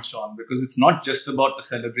relevant point, Sean, because it's not just about the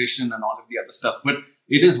celebration and all of the other stuff, but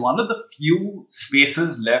it is one of the few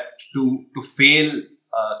spaces left to fail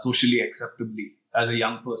socially acceptably as a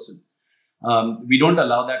young person. We don't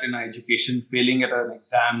allow that in our education. Failing at an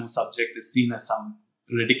exam or subject is seen as some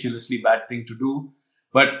ridiculously bad thing to do,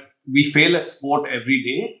 but we fail at sport every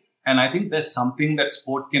day. And I think there's something that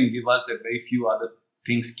sport can give us that very few other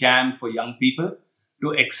things can for young people, to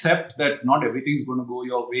accept that not everything's going to go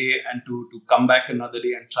your way and to come back another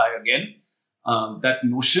day and try again. That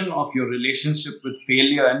notion of your relationship with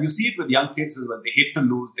failure, and you see it with young kids as well. They hate to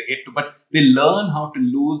lose, but they learn how to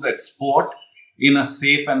lose at sport in a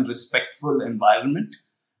safe and respectful environment.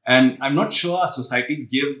 And I'm not sure our society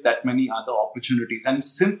gives that many other opportunities. And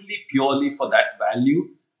simply purely for that value,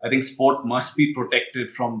 I think sport must be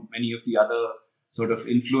protected from many of the other sort of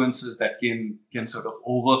influences that can sort of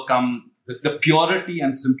overcome the purity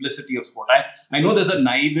and simplicity of sport. I know there's a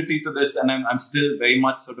naivety to this, and I'm still very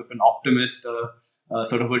much sort of an optimist,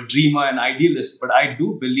 sort of a dreamer and idealist, but I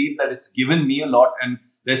do believe that it's given me a lot, and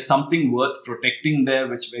there's something worth protecting there,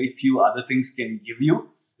 which very few other things can give you.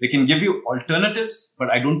 They can give you alternatives, but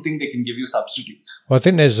I don't think they can give you substitutes. Well, I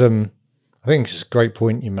think there's, I think it's a great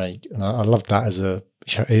point you make, and I love that as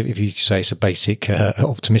if you say it's a basic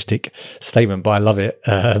optimistic statement, but I love it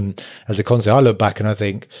as a concept. I look back and I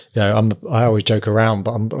think, I always joke around,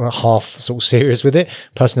 but I'm half sort of serious with it.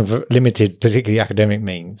 Person of limited, particularly academic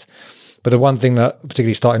means. But the one thing that,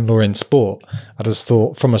 particularly starting law in sport, I just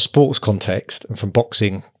thought from a sports context and from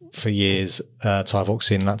boxing for years, Thai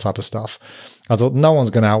boxing, that type of stuff, I thought no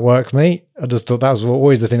one's going to outwork me. I just thought that was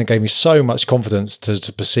always the thing that gave me so much confidence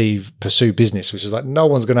to pursue business, which was like, no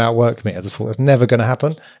one's going to outwork me. I just thought that's never going to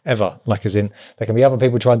happen ever. Like, as in, there can be other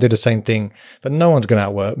people try and do the same thing, but no one's going to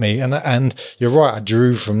outwork me. And you're right. I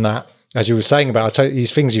drew from that, as you were saying about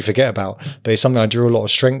these things you forget about, but it's something I drew a lot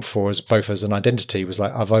of strength for, as both as an identity. Was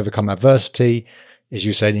like, I've overcome adversity. As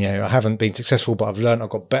you said, I haven't been successful, but I've learned, I've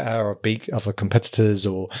got better, I've beat other competitors,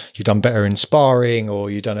 or you've done better in sparring, or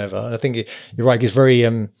you've done ever. And I think you're right. It's very,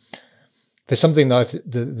 there's something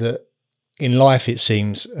that in life, it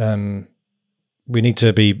seems, we need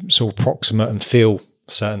to be sort of proximate and feel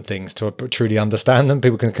certain things to truly understand them.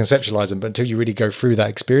 People can conceptualize them, but until you really go through that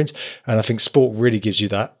experience, and I think sport really gives you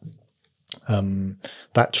that,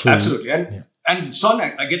 that true. Absolutely. And Sean,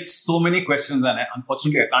 I get so many questions, and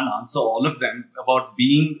unfortunately I can't answer all of them, about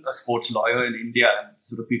being a sports lawyer in India. And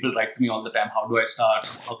sort of people write to me all the time, how do I start?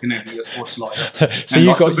 How can I be a sports lawyer? So and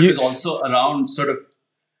lots of it is also around sort of...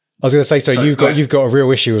 I was going to say, so you've got a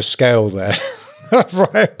real issue of scale there.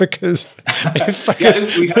 Right? Because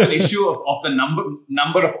we have an issue of the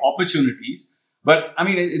number of opportunities. But I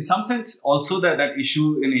mean, in some sense, also that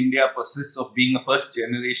issue in India persists of being a first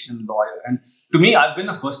generation lawyer. And to me, I've been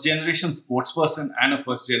a first generation sports person and a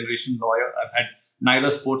first generation lawyer. I've had neither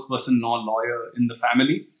sports person nor lawyer in the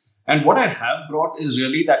family. And what I have brought is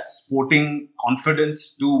really that sporting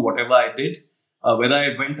confidence to whatever I did, whether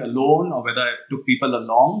I went alone or whether I took people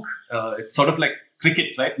along. It's sort of like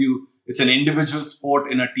cricket, right? It's an individual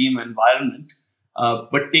sport in a team environment.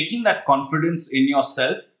 But taking that confidence in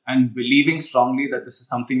yourself and believing strongly that this is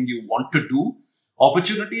something you want to do,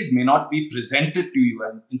 opportunities may not be presented to you.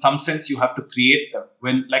 And in some sense, you have to create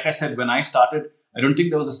them. Like I said, when I started, I don't think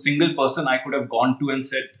there was a single person I could have gone to and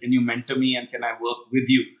said, can you mentor me and can I work with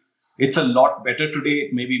you? It's a lot better today.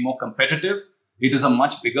 It may be more competitive. It is a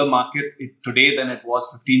much bigger market today than it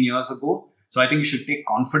was 15 years ago. So I think you should take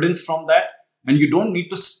confidence from that. And you don't need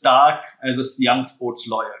to start as a young sports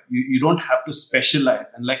lawyer. You don't have to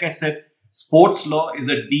specialize. And like I said, sports law is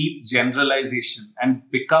a deep generalization, and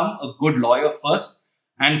become a good lawyer first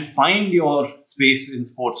and find your space in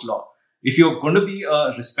sports law. If you're going to be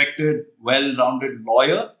a respected, well-rounded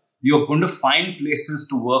lawyer, you're going to find places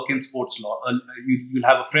to work in sports law. You'll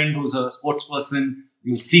have a friend who's a sports person.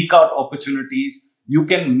 You'll seek out opportunities. You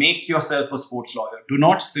can make yourself a sports lawyer. Do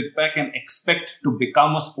not sit back and expect to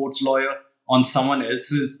become a sports lawyer on someone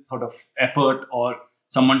else's sort of effort or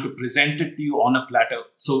someone to present it to you on a platter.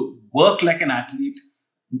 So work like an athlete,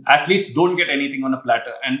 athletes don't get anything on a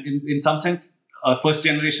platter. And in some sense, a first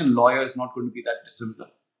generation lawyer is not going to be that dissimilar.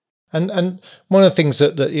 And one of the things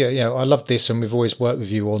that I love this, and we've always worked with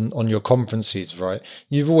you on your conferences, right?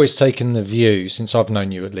 You've always taken the view, since I've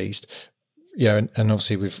known you at least, and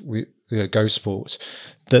obviously with Go Sports,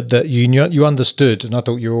 that you understood, and I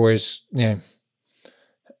thought you were always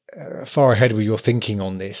far ahead with your thinking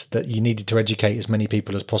on this, that you needed to educate as many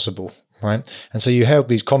people as possible, right? And so you held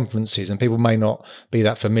these conferences, and people may not be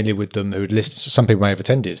that familiar with them who would listen. Some people may have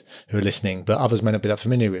attended who are listening, but others may not be that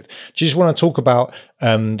familiar with. Do you just want to talk about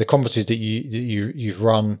the conferences that you've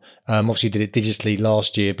run? Obviously, you did it digitally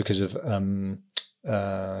last year because of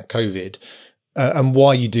COVID, and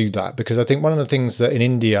why you do that? Because I think one of the things that in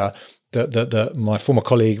India, that my former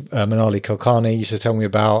colleague Manali Kulkarni used to tell me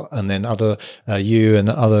about, and then you and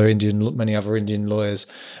many other Indian lawyers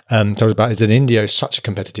told about, is that India is such a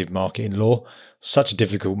competitive market in law, such a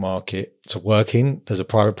difficult market to work in as a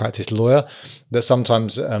private practice lawyer, that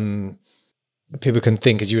sometimes people can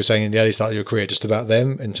think, as you were saying in the early start of your career, just about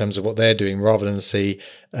them in terms of what they're doing, rather than see.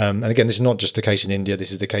 And again, this is not just the case in India.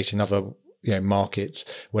 This is the case in other markets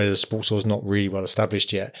where the sports law is not really well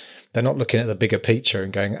established yet. They're not looking at the bigger picture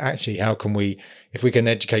and going, actually, how can we, if we can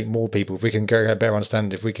educate more people, if we can get a better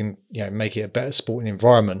understanding, if we can make it a better sporting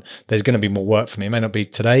environment, there's going to be more work for me. It may not be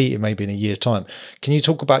today, it may be in a year's time. Can you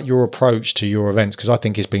talk about your approach to your events? Because I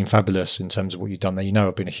think it's been fabulous in terms of what you've done there.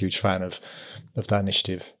 I've been a huge fan of that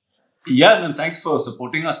initiative. Yeah, and thanks for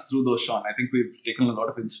supporting us through those, Sean. I think we've taken a lot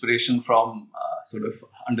of inspiration from sort of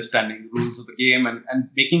understanding the rules of the game and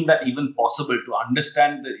making that even possible to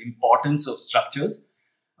understand the importance of structures.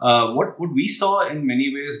 What we saw in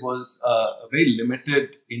many ways was a very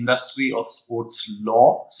limited industry of sports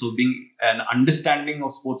law. So being an understanding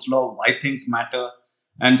of sports law, why things matter,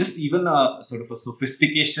 and just even a sort of a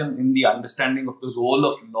sophistication in the understanding of the role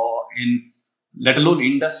of law in, let alone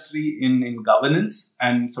industry, in governance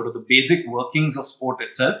and sort of the basic workings of sport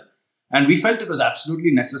itself. And we felt it was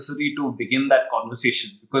absolutely necessary to begin that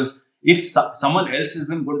conversation, because if someone else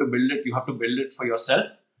isn't going to build it, you have to build it for yourself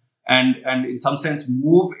and in some sense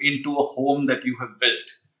move into a home that you have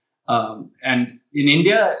built. And in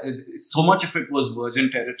India, so much of it was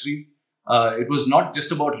virgin territory. It was not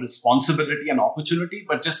just about responsibility and opportunity,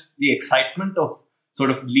 but just the excitement of sort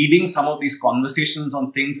of leading some of these conversations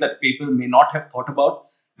on things that people may not have thought about.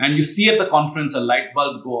 And you see at the conference a light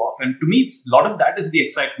bulb go off. And to me, a lot of that is the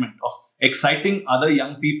excitement of exciting other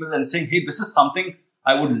young people and saying, hey, this is something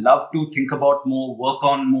I would love to think about more, work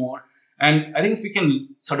on more. And I think if we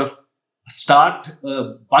can sort of start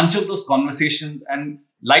a bunch of those conversations, and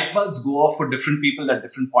light bulbs go off for different people at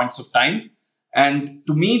different points of time. And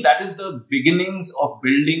to me, that is the beginnings of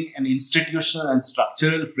building an institutional and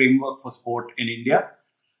structural framework for sport in India.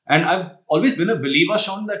 And I've always been a believer,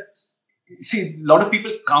 Sean, that, see, a lot of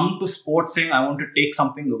people come to sport saying, I want to take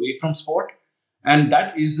something away from sport. And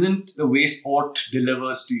that isn't the way sport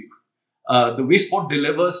delivers to you. The way sport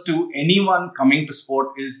delivers to anyone coming to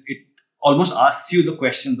sport is it almost asks you the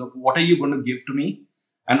questions of, what are you going to give to me?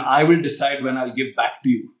 And I will decide when I'll give back to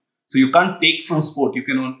you. So you can't take from sport.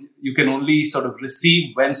 You can only sort of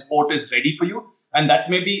receive when sport is ready for you. And that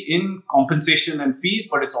may be in compensation and fees,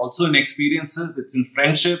 but it's also in experiences. It's in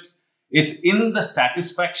friendships. It's in the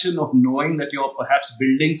satisfaction of knowing that you're perhaps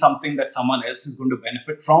building something that someone else is going to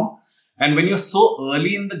benefit from. And when you're so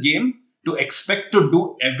early in the game, to expect to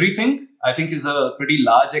do everything, I think is a pretty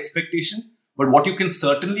large expectation. But what you can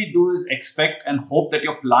certainly do is expect and hope that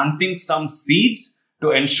you're planting some seeds to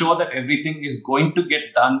ensure that everything is going to get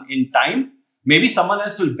done in time. Maybe someone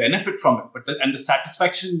else will benefit from it, but the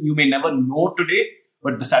satisfaction you may never know today,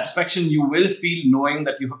 but the satisfaction you will feel knowing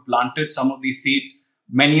that you have planted some of these seeds,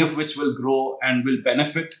 many of which will grow and will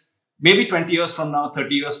benefit maybe 20 years from now,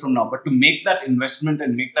 30 years from now. But to make that investment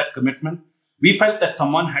and make that commitment, we felt that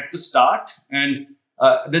someone had to start. And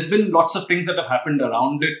there's been lots of things that have happened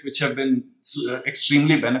around it, which have been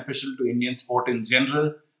extremely beneficial to Indian sport in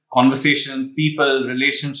general. Conversations, people,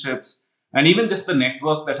 relationships, and even just the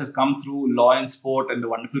network that has come through law and sport and the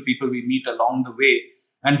wonderful people we meet along the way.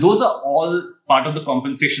 And those are all part of the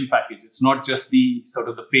compensation package. It's not just the sort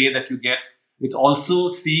of the pay that you get. It's also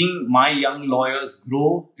seeing my young lawyers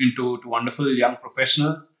grow into wonderful young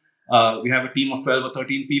professionals. We have a team of 12 or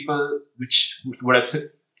 13 people, which would have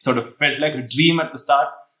sort of felt like a dream at the start.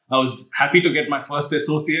 I was happy to get my first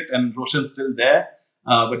associate, and Roshan's still there.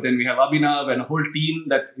 But then we have Abhinav and a whole team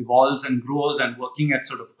that evolves and grows and working at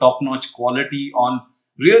sort of top-notch quality on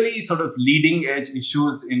really sort of leading-edge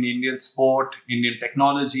issues in Indian sport, Indian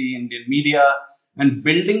technology, Indian media. And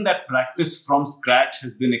building that practice from scratch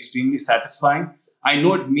has been extremely satisfying. I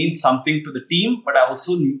know it means something to the team, but I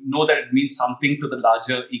also know that it means something to the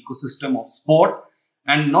larger ecosystem of sport,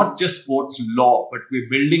 and not just sports law, but we're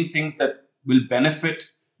building things that will benefit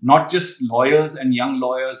not just lawyers and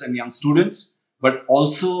young students, but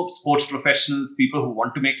also sports professionals, people who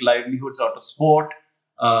want to make livelihoods out of sport,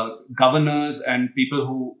 governors, and people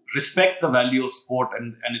who respect the value of sport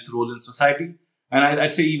and its role in society. And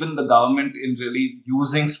I'd say even the government in really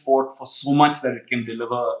using sport for so much that it can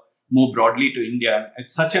deliver more broadly to India.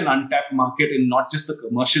 It's such an untapped market in not just the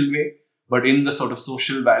commercial way, but in the sort of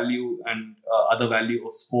social value and other value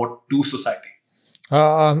of sport to society.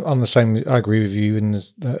 I'm the same. I agree with you,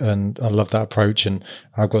 and I love that approach. And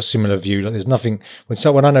I've got a similar view. Like, there's nothing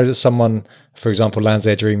when I know that someone, for example, lands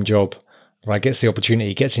their dream job, right, gets the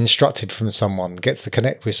opportunity, gets instructed from someone, gets to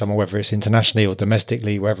connect with someone, whether it's internationally or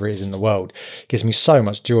domestically, wherever it is in the world, it gives me so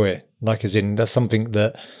much joy. Like, as in, that's something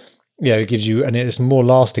that, it gives you, and it's more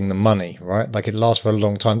lasting than money, right? Like, it lasts for a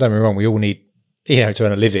long time. Don't get me wrong, we all need, to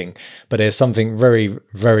earn a living, but there's something very,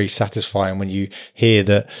 very satisfying when you hear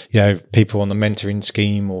that, people on the mentoring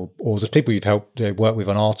scheme or just people you've helped work with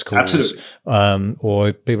on articles, absolutely,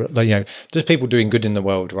 or people, just people doing good in the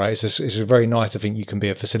world, right? It's very nice to think you can be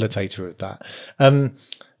a facilitator of that.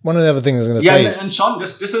 One of the other things I was going to say and Sean,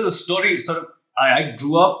 just as a story, sort of, I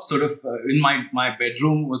grew up sort of in my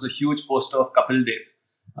bedroom was a huge poster of Kapil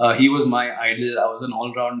Dev. He was my idol. I was an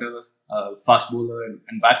all-rounder, fast bowler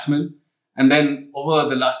and batsman. And then over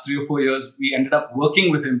the last 3 or 4 years, we ended up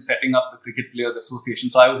working with him, setting up the Cricket Players Association.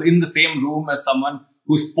 So I was in the same room as someone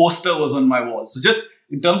whose poster was on my wall. So just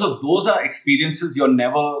in terms of those are experiences you're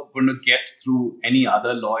never going to get through any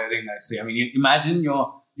other lawyering, I'd say. I mean, imagine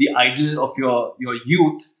the idol of your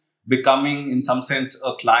youth becoming, in some sense,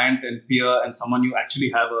 a client and peer and someone you actually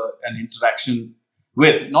have an interaction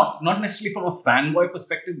with. Not necessarily from a fanboy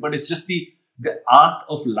perspective, but it's just the arc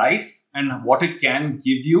of life and what it can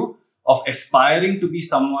give you, of aspiring to be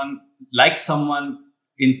someone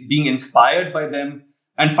in being inspired by them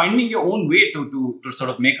and finding your own way to sort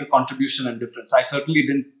of make a contribution and difference. I certainly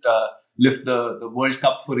didn't lift the World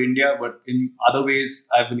Cup for India, but in other ways,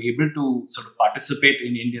 I've been able to sort of participate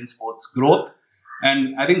in Indian sports growth.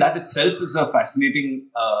 And I think that itself is a fascinating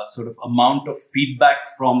sort of amount of feedback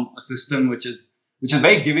from a system which is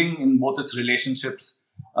very giving in both its relationships.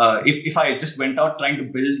 If I just went out trying to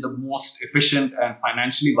build the most efficient and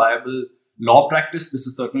financially viable law practice, this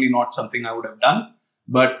is certainly not something I would have done.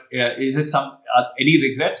 But is it any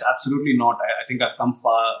regrets? Absolutely not. I think I've come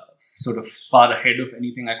far ahead of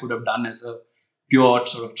anything I could have done as a pure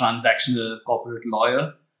sort of transactional corporate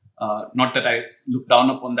lawyer. Not that I look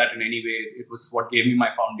down upon that in any way. It was what gave me my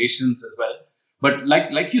foundations as well. But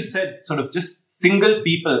like you said, sort of just single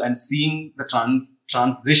people and seeing the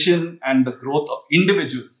transition and the growth of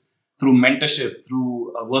individuals through mentorship,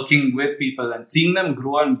 through working with people and seeing them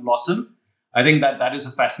grow and blossom, I think that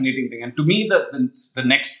is a fascinating thing. And to me, the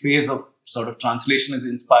next phase of sort of translation is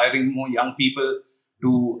inspiring more young people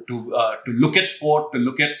to look at sport, to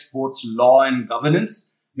look at sports law and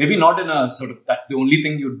governance. Maybe not in a sort of that's the only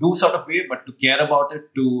thing you do sort of way, but to care about it,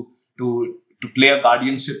 to play a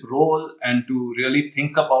guardianship role and to really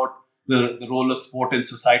think about the role of sport in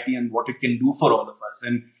society and what it can do for all of us.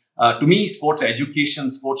 And to me, sports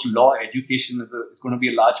education, sports law education is going to be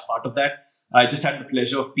a large part of that. I just had the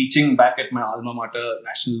pleasure of teaching back at my alma mater,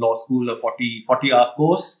 National Law School, a 40-hour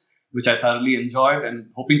course, which I thoroughly enjoyed, and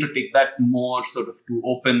hoping to take that more sort of to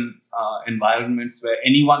open environments where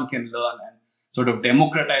anyone can learn and sort of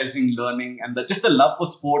democratizing learning and just the love for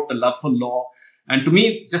sport, the love for law. And to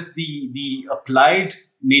me, just the applied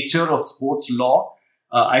nature of sports law,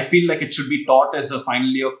 I feel like it should be taught as a final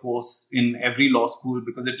year course in every law school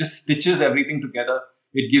because it just stitches everything together.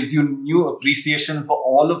 It gives you new appreciation for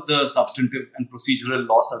all of the substantive and procedural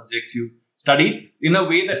law subjects you studied in a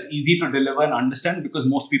way that's easy to deliver and understand because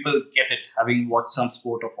most people get it, having watched some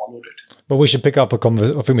sport or followed it. But we should pick up a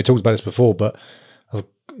conversation. I think we talked about this before, but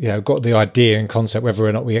I've got the idea and concept, whether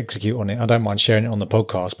or not we execute on it. I don't mind sharing it on the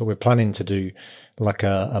podcast, but we're planning to do like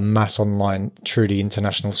a mass online, truly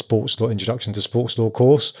international sports law, introduction to sports law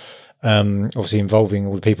course, obviously involving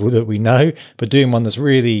all the people that we know, but doing one that's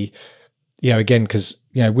really, again, because,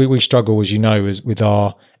 we struggle, as with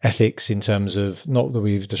our ethics in terms of, not that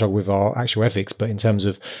we've struggled with our actual ethics, but in terms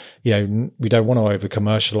of, we don't want to over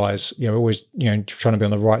commercialize, always, trying to be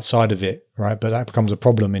on the right side of it, right? But that becomes a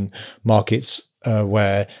problem in markets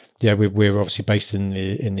where we're obviously based in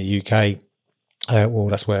the UK. Well,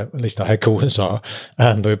 that's where at least our headquarters are.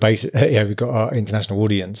 But we're based, we've got our international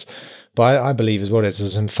audience. But I believe as well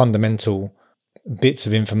there's some fundamental bits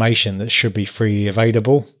of information that should be freely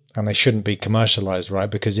available. and they shouldn't be commercialized, right?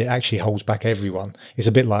 Because it actually holds back everyone. It's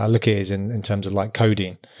a bit like I look at it in terms of like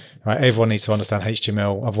coding, right? Everyone needs to understand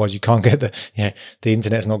HTML. Otherwise you can't get the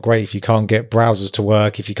internet's not great if you can't get browsers to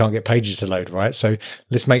work, if you can't get pages to load, right? So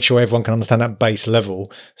let's make sure everyone can understand that base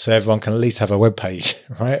level so everyone can at least have a web page,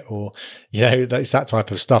 right? Or, it's that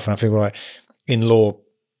type of stuff. And I feel like in law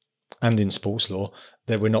and in sports law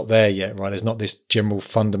that we're not there yet, right? There's not this general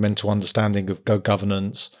fundamental understanding of good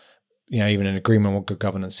governance, even an agreement on what good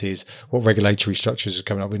governance is, what regulatory structures are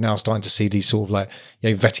coming up. We're now starting to see these sort of like,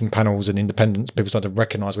 vetting panels and independence. People start to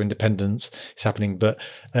recognize where independence is happening, but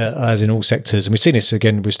as in all sectors. And we've seen this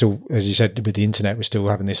again, we're still, as you said, with the internet, we're still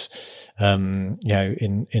having this, in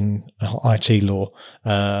IT law,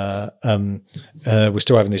 we're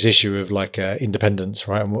still having this issue of like independence,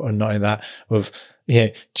 right? And not only that, of,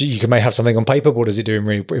 you may have something on paper, but what does it do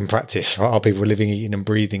in practice? Right? Are people living, eating, and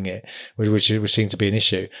breathing it, which seems to be an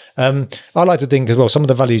issue? I like to think as well, some of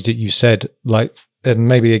the values that you said, like, and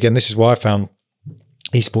maybe again, this is why I found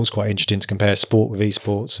esports quite interesting to compare sport with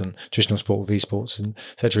esports and traditional sport with esports and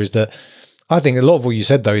etc. Is that I think a lot of what you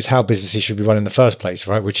said, though, is how businesses should be run in the first place,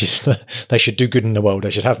 right? Which is that they should do good in the world. They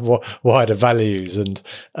should have wider values. And,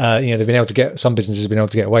 they've been able to some businesses have been able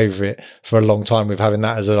to get away with it for a long time with having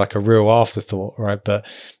that as a real afterthought, right? But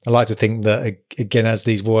I like to think that, again, as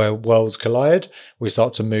these worlds collide, we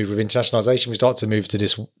start to move with internationalization. We start to move to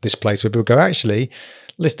this place where people go, actually,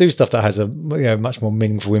 let's do stuff that has a much more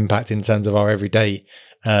meaningful impact in terms of our everyday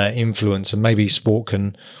influence. And maybe sport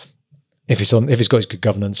can, if it's got its good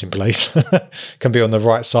governance in place, can be on the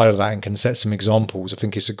right side of that and can set some examples. I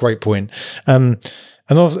think it's a great point. And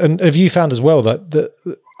have you found as well that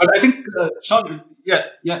But I think, Sean,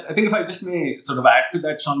 I think if I just may sort of add to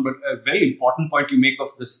that, Sean, but a very important point you make of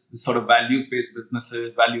this sort of values-based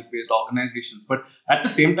businesses, values-based organizations. But at the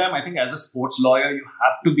same time, I think as a sports lawyer, you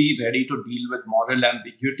have to be ready to deal with moral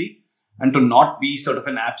ambiguity and to not be sort of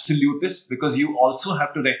an absolutist, because you also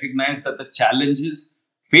have to recognize that the challenges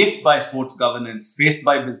faced by sports governance, faced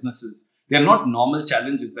by businesses, they are not normal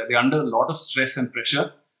challenges. They're under a lot of stress and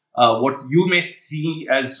pressure. What you may see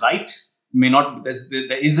as right may not,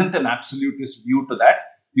 there isn't an absolutist view to that.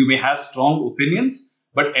 You may have strong opinions,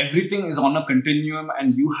 but everything is on a continuum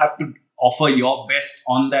and you have to offer your best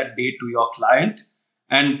on that day to your client.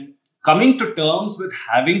 And coming to terms with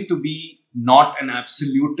having to be not an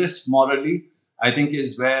absolutist morally, I think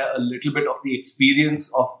is where a little bit of the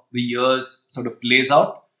experience of the years sort of plays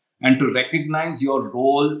out. And to recognize your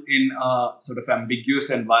role in a sort of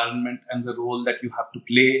ambiguous environment and the role that you have to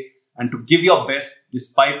play, and to give your best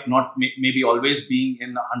despite not maybe always being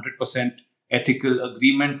in 100% ethical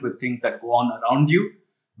agreement with things that go on around you,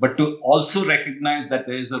 but to also recognize that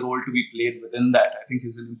there is a role to be played within that, I think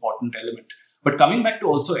is an important element. But coming back to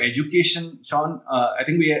also education, Sean, I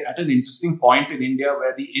think we are at an interesting point in India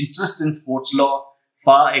where the interest in sports law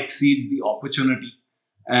far exceeds the opportunity.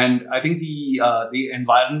 And I think the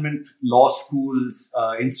environment, law schools,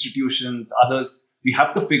 institutions, others, we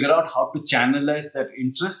have to figure out how to channelize that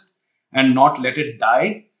interest and not let it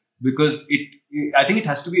die, because I think it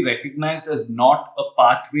has to be recognized as not a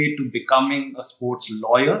pathway to becoming a sports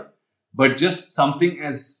lawyer, but just something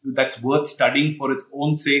that's worth studying for its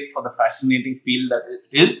own sake, for the fascinating field that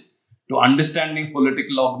it is, to understanding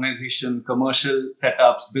political organization, commercial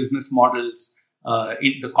setups, business models,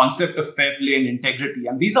 the concept of fair play and integrity.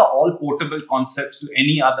 And these are all portable concepts to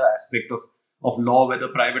any other aspect of law, whether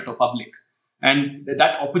private or public. And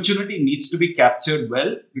that opportunity needs to be captured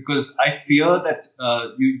well, because I fear that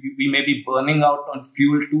we may be burning out on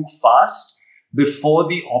fuel too fast before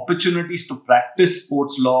the opportunities to practice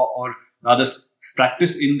sports law, or rather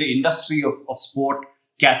practice in the industry of sport,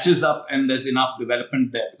 catches up and there's enough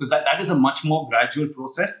development there. Because that is a much more gradual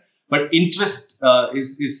process, but interest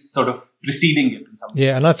is sort of preceding it in some ways.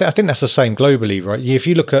 Yeah, and I think that's the same globally, right? If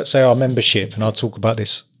you look at, say, our membership, and I'll talk about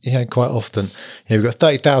this quite often, we've got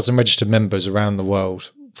 30,000 registered members around the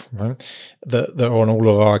world, right? That are on all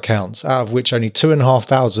of our accounts, out of which only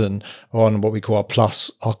 2,500 are on what we call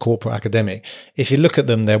our corporate academic. If you look at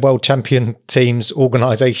them, they're world champion teams,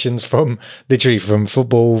 organisations from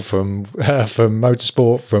football, from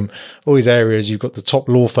motorsport, from all these areas. You've got the top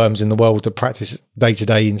law firms in the world that practice day to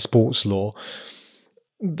day in sports law.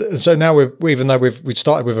 So now even though we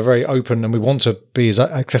started with a very open, and we want to be as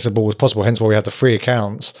accessible as possible, hence why we have the free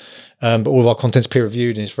accounts, but all of our content's peer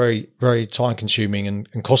reviewed, and it's very, very time consuming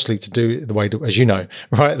and costly to do it the way that, as you know,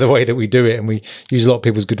 right, the way that we do it, and we use a lot of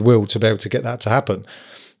people's goodwill to be able to get that to happen.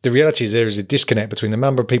 The reality is there is a disconnect between the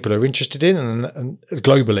number of people who are interested in and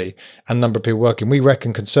globally and the number of people working. We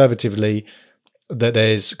reckon conservatively that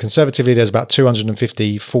there's about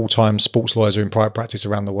 250 full-time sports lawyers who are in private practice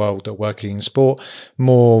around the world that are working in sport.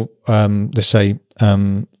 More, on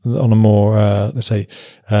a more,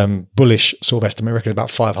 bullish sort of estimate, I reckon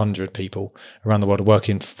about 500 people around the world are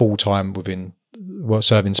working full-time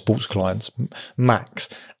serving sports clients. Max,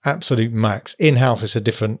 absolute max. In-house, it's a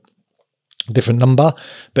different number,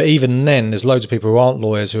 but even then, there's loads of people who aren't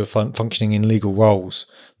lawyers who are functioning in legal roles.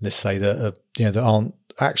 Let's say that that aren't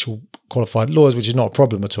actual qualified lawyers, which is not a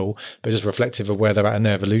problem at all, but just reflective of where they're at in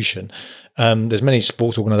their evolution. There's many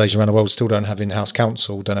sports organisations around the world still don't have in-house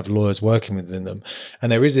counsel, don't have lawyers working within them,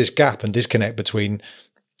 and there is this gap and disconnect between.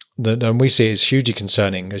 And we see it as hugely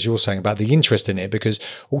concerning, as you're saying, about the interest in it, because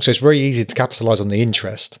also it's very easy to capitalise on the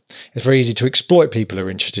interest. It's very easy to exploit people who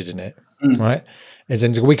are interested in it, right? As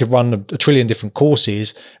in, we could run a trillion different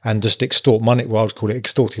courses and just extort money. Well, I'd call it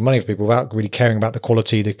extorting money for people without really caring about the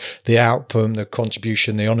quality, the outcome, the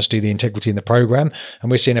contribution, the honesty, the integrity in the program.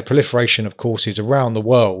 And we're seeing a proliferation of courses around the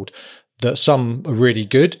world that some are really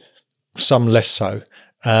good, some less so.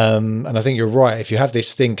 And I think you're right. If you have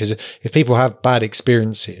this thing, because if people have bad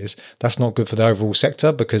experiences, that's not good for the overall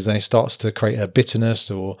sector, because then it starts to create a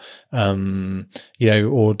bitterness or,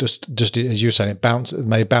 or just as you're saying, it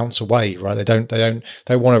may bounce away, right? They don't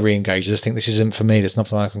want to re-engage. They just think this isn't for me. There's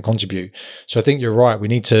nothing I can contribute. So I think you're right. We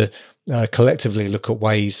need to collectively look at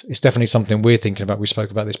ways. It's definitely something we're thinking about. We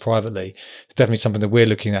spoke about this privately. It's definitely something that we're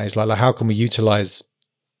looking at. Is like how can we utilize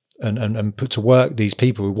and put to work these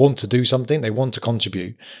people who want to do something, they want to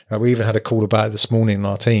contribute. We even had a call about it this morning in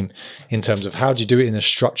our team in terms of how do you do it in a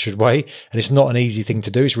structured way? And it's not an easy thing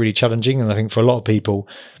to do. It's really challenging. And I think for a lot of people,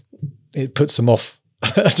 it puts them off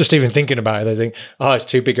just even thinking about it. They think, it's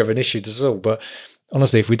too big of an issue to solve. But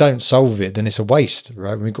honestly, if we don't solve it, then it's a waste,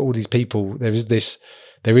 right? We've got all these people. There is this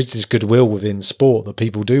goodwill within sport that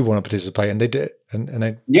people do want to participate, and they do.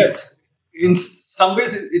 Yes, in some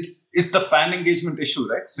ways, it's the fan engagement issue,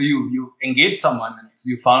 right? So you engage someone, and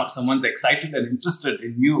you found someone's excited and interested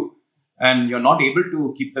in you, and you're not able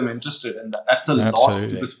to keep them interested, and that's a loss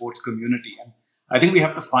to the sports community. And I think we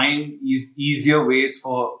have to find easier ways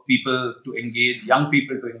for people to engage, young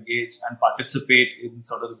people to engage and participate in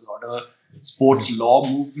sort of the broader sports law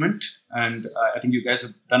movement. And I think you guys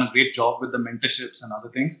have done a great job with the mentorships and other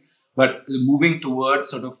things, but moving towards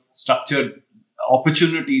sort of structured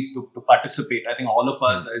opportunities to participate. I think all of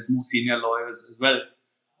us as more senior lawyers as well,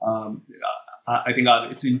 I think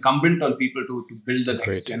it's incumbent on people to build the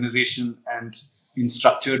next generation and in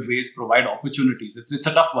structured ways provide opportunities. It's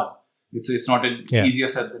a tough one. It's not easier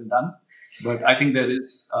said than done, but I think there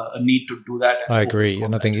is a need to do that. I agree.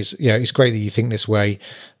 And I think it's great that you think this way.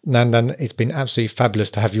 Nandan, it's been absolutely fabulous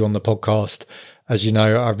to have you on the podcast. As you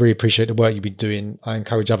know, I really appreciate the work you've been doing. I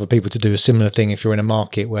encourage other people to do a similar thing if you're in a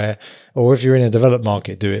market or if you're in a developed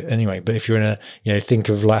market, do it anyway. But if you're in think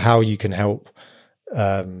of like how you can help,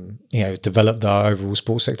 develop the overall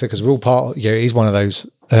sports sector, because we're all part, it is one of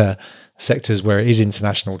those sectors where it is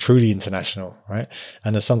international, truly international, right?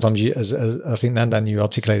 And as sometimes as I think Nandan, you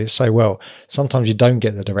articulate it so well, sometimes you don't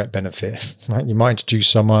get the direct benefit, right? You might introduce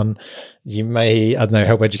someone, you may,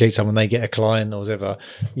 help educate someone, they get a client or whatever.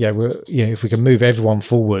 If we can move everyone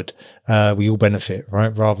forward, we all benefit,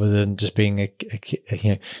 right? Rather than just being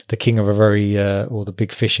the king of a very, or the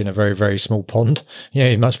big fish in a very, very small pond.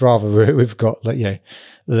 Much rather we've got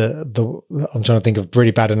I'm trying to think of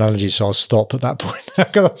really bad analogies, so I'll stop at that point.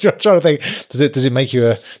 Because I'm trying to think, does it make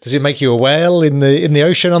you a whale in the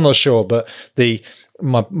ocean? I'm not sure, but the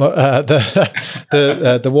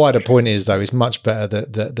wider point is, though, it's much better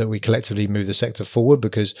that we collectively move the sector forward,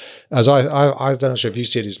 because as I'm not sure if you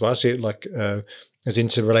see it as well, I see it like as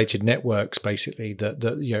interrelated networks, basically, that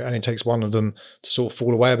and it takes one of them to sort of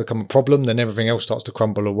fall away or become a problem, then everything else starts to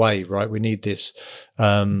crumble away, right? We need this.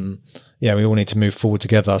 We all need to move forward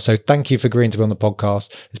together. So thank you for agreeing to be on the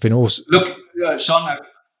podcast. It's been awesome. Look, Sean,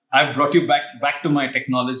 I've brought you back to my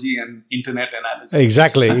technology and internet analogy.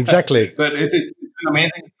 Exactly. But it's been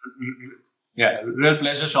amazing. Yeah, real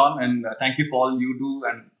pleasure, Sean. And thank you for all you do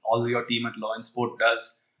and all your team at Law and Sport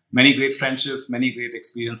does. Many great friendships, many great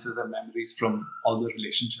experiences and memories from all the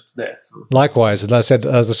relationships there. So likewise, as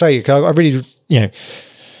I say, I really,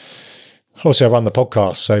 also I run the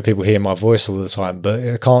podcast, so people hear my voice all the time, but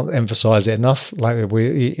I can't emphasize it enough. Like it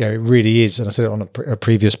really is, and I said it on a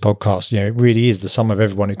previous podcast. It really is the sum of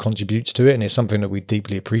everyone who contributes to it, and it's something that we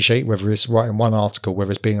deeply appreciate. Whether it's writing one article,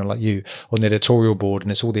 whether it's being like you on the editorial board,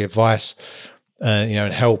 and it's all the advice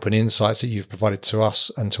and help and insights that you've provided to us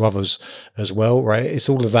and to others as well, right? It's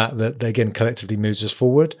all of that again collectively moves us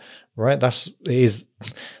forward, right? That is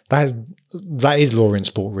law in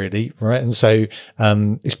sport, really, right? And so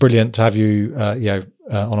it's brilliant to have you,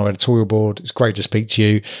 on our editorial board. It's great to speak to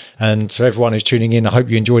you, and to everyone who's tuning in, I hope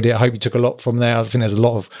you enjoyed it. I hope you took a lot from there. I think there's a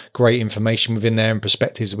lot of great information within there and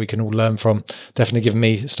perspectives that we can all learn from. Definitely given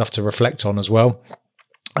me stuff to reflect on as well.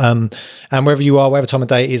 And wherever you are, whatever time of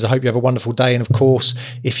day it is, I hope you have a wonderful day. And of course,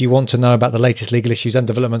 if you want to know about the latest legal issues and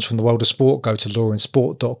developments from the world of sport, go to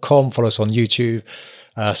lawinsport.com. Follow us on YouTube,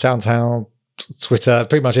 SoundCloud, Twitter,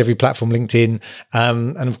 pretty much every platform, LinkedIn.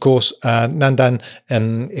 And of course, Nandan,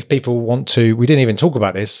 if people want to, we didn't even talk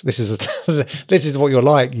about this. This is what you're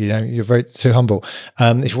like, you're very too humble.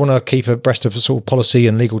 If you want to keep abreast of sort of policy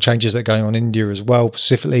and legal changes that are going on in India as well,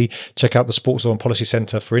 specifically, check out the Sports Law and Policy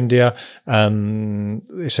Centre for India.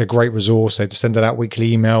 It's a great resource. They send out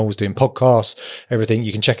weekly emails, doing podcasts, everything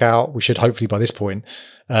you can check out. We should hopefully by this point,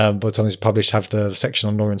 by the time it's published, have the section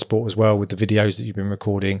on law and sport as well with the videos that you've been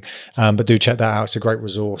recording. But do check that out. It's a great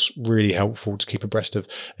resource, really helpful to keep abreast of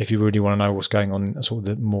if you really want to know what's going on sort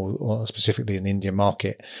of more specifically in the Indian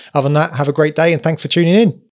market. Other than that, have a great day and thanks for tuning in.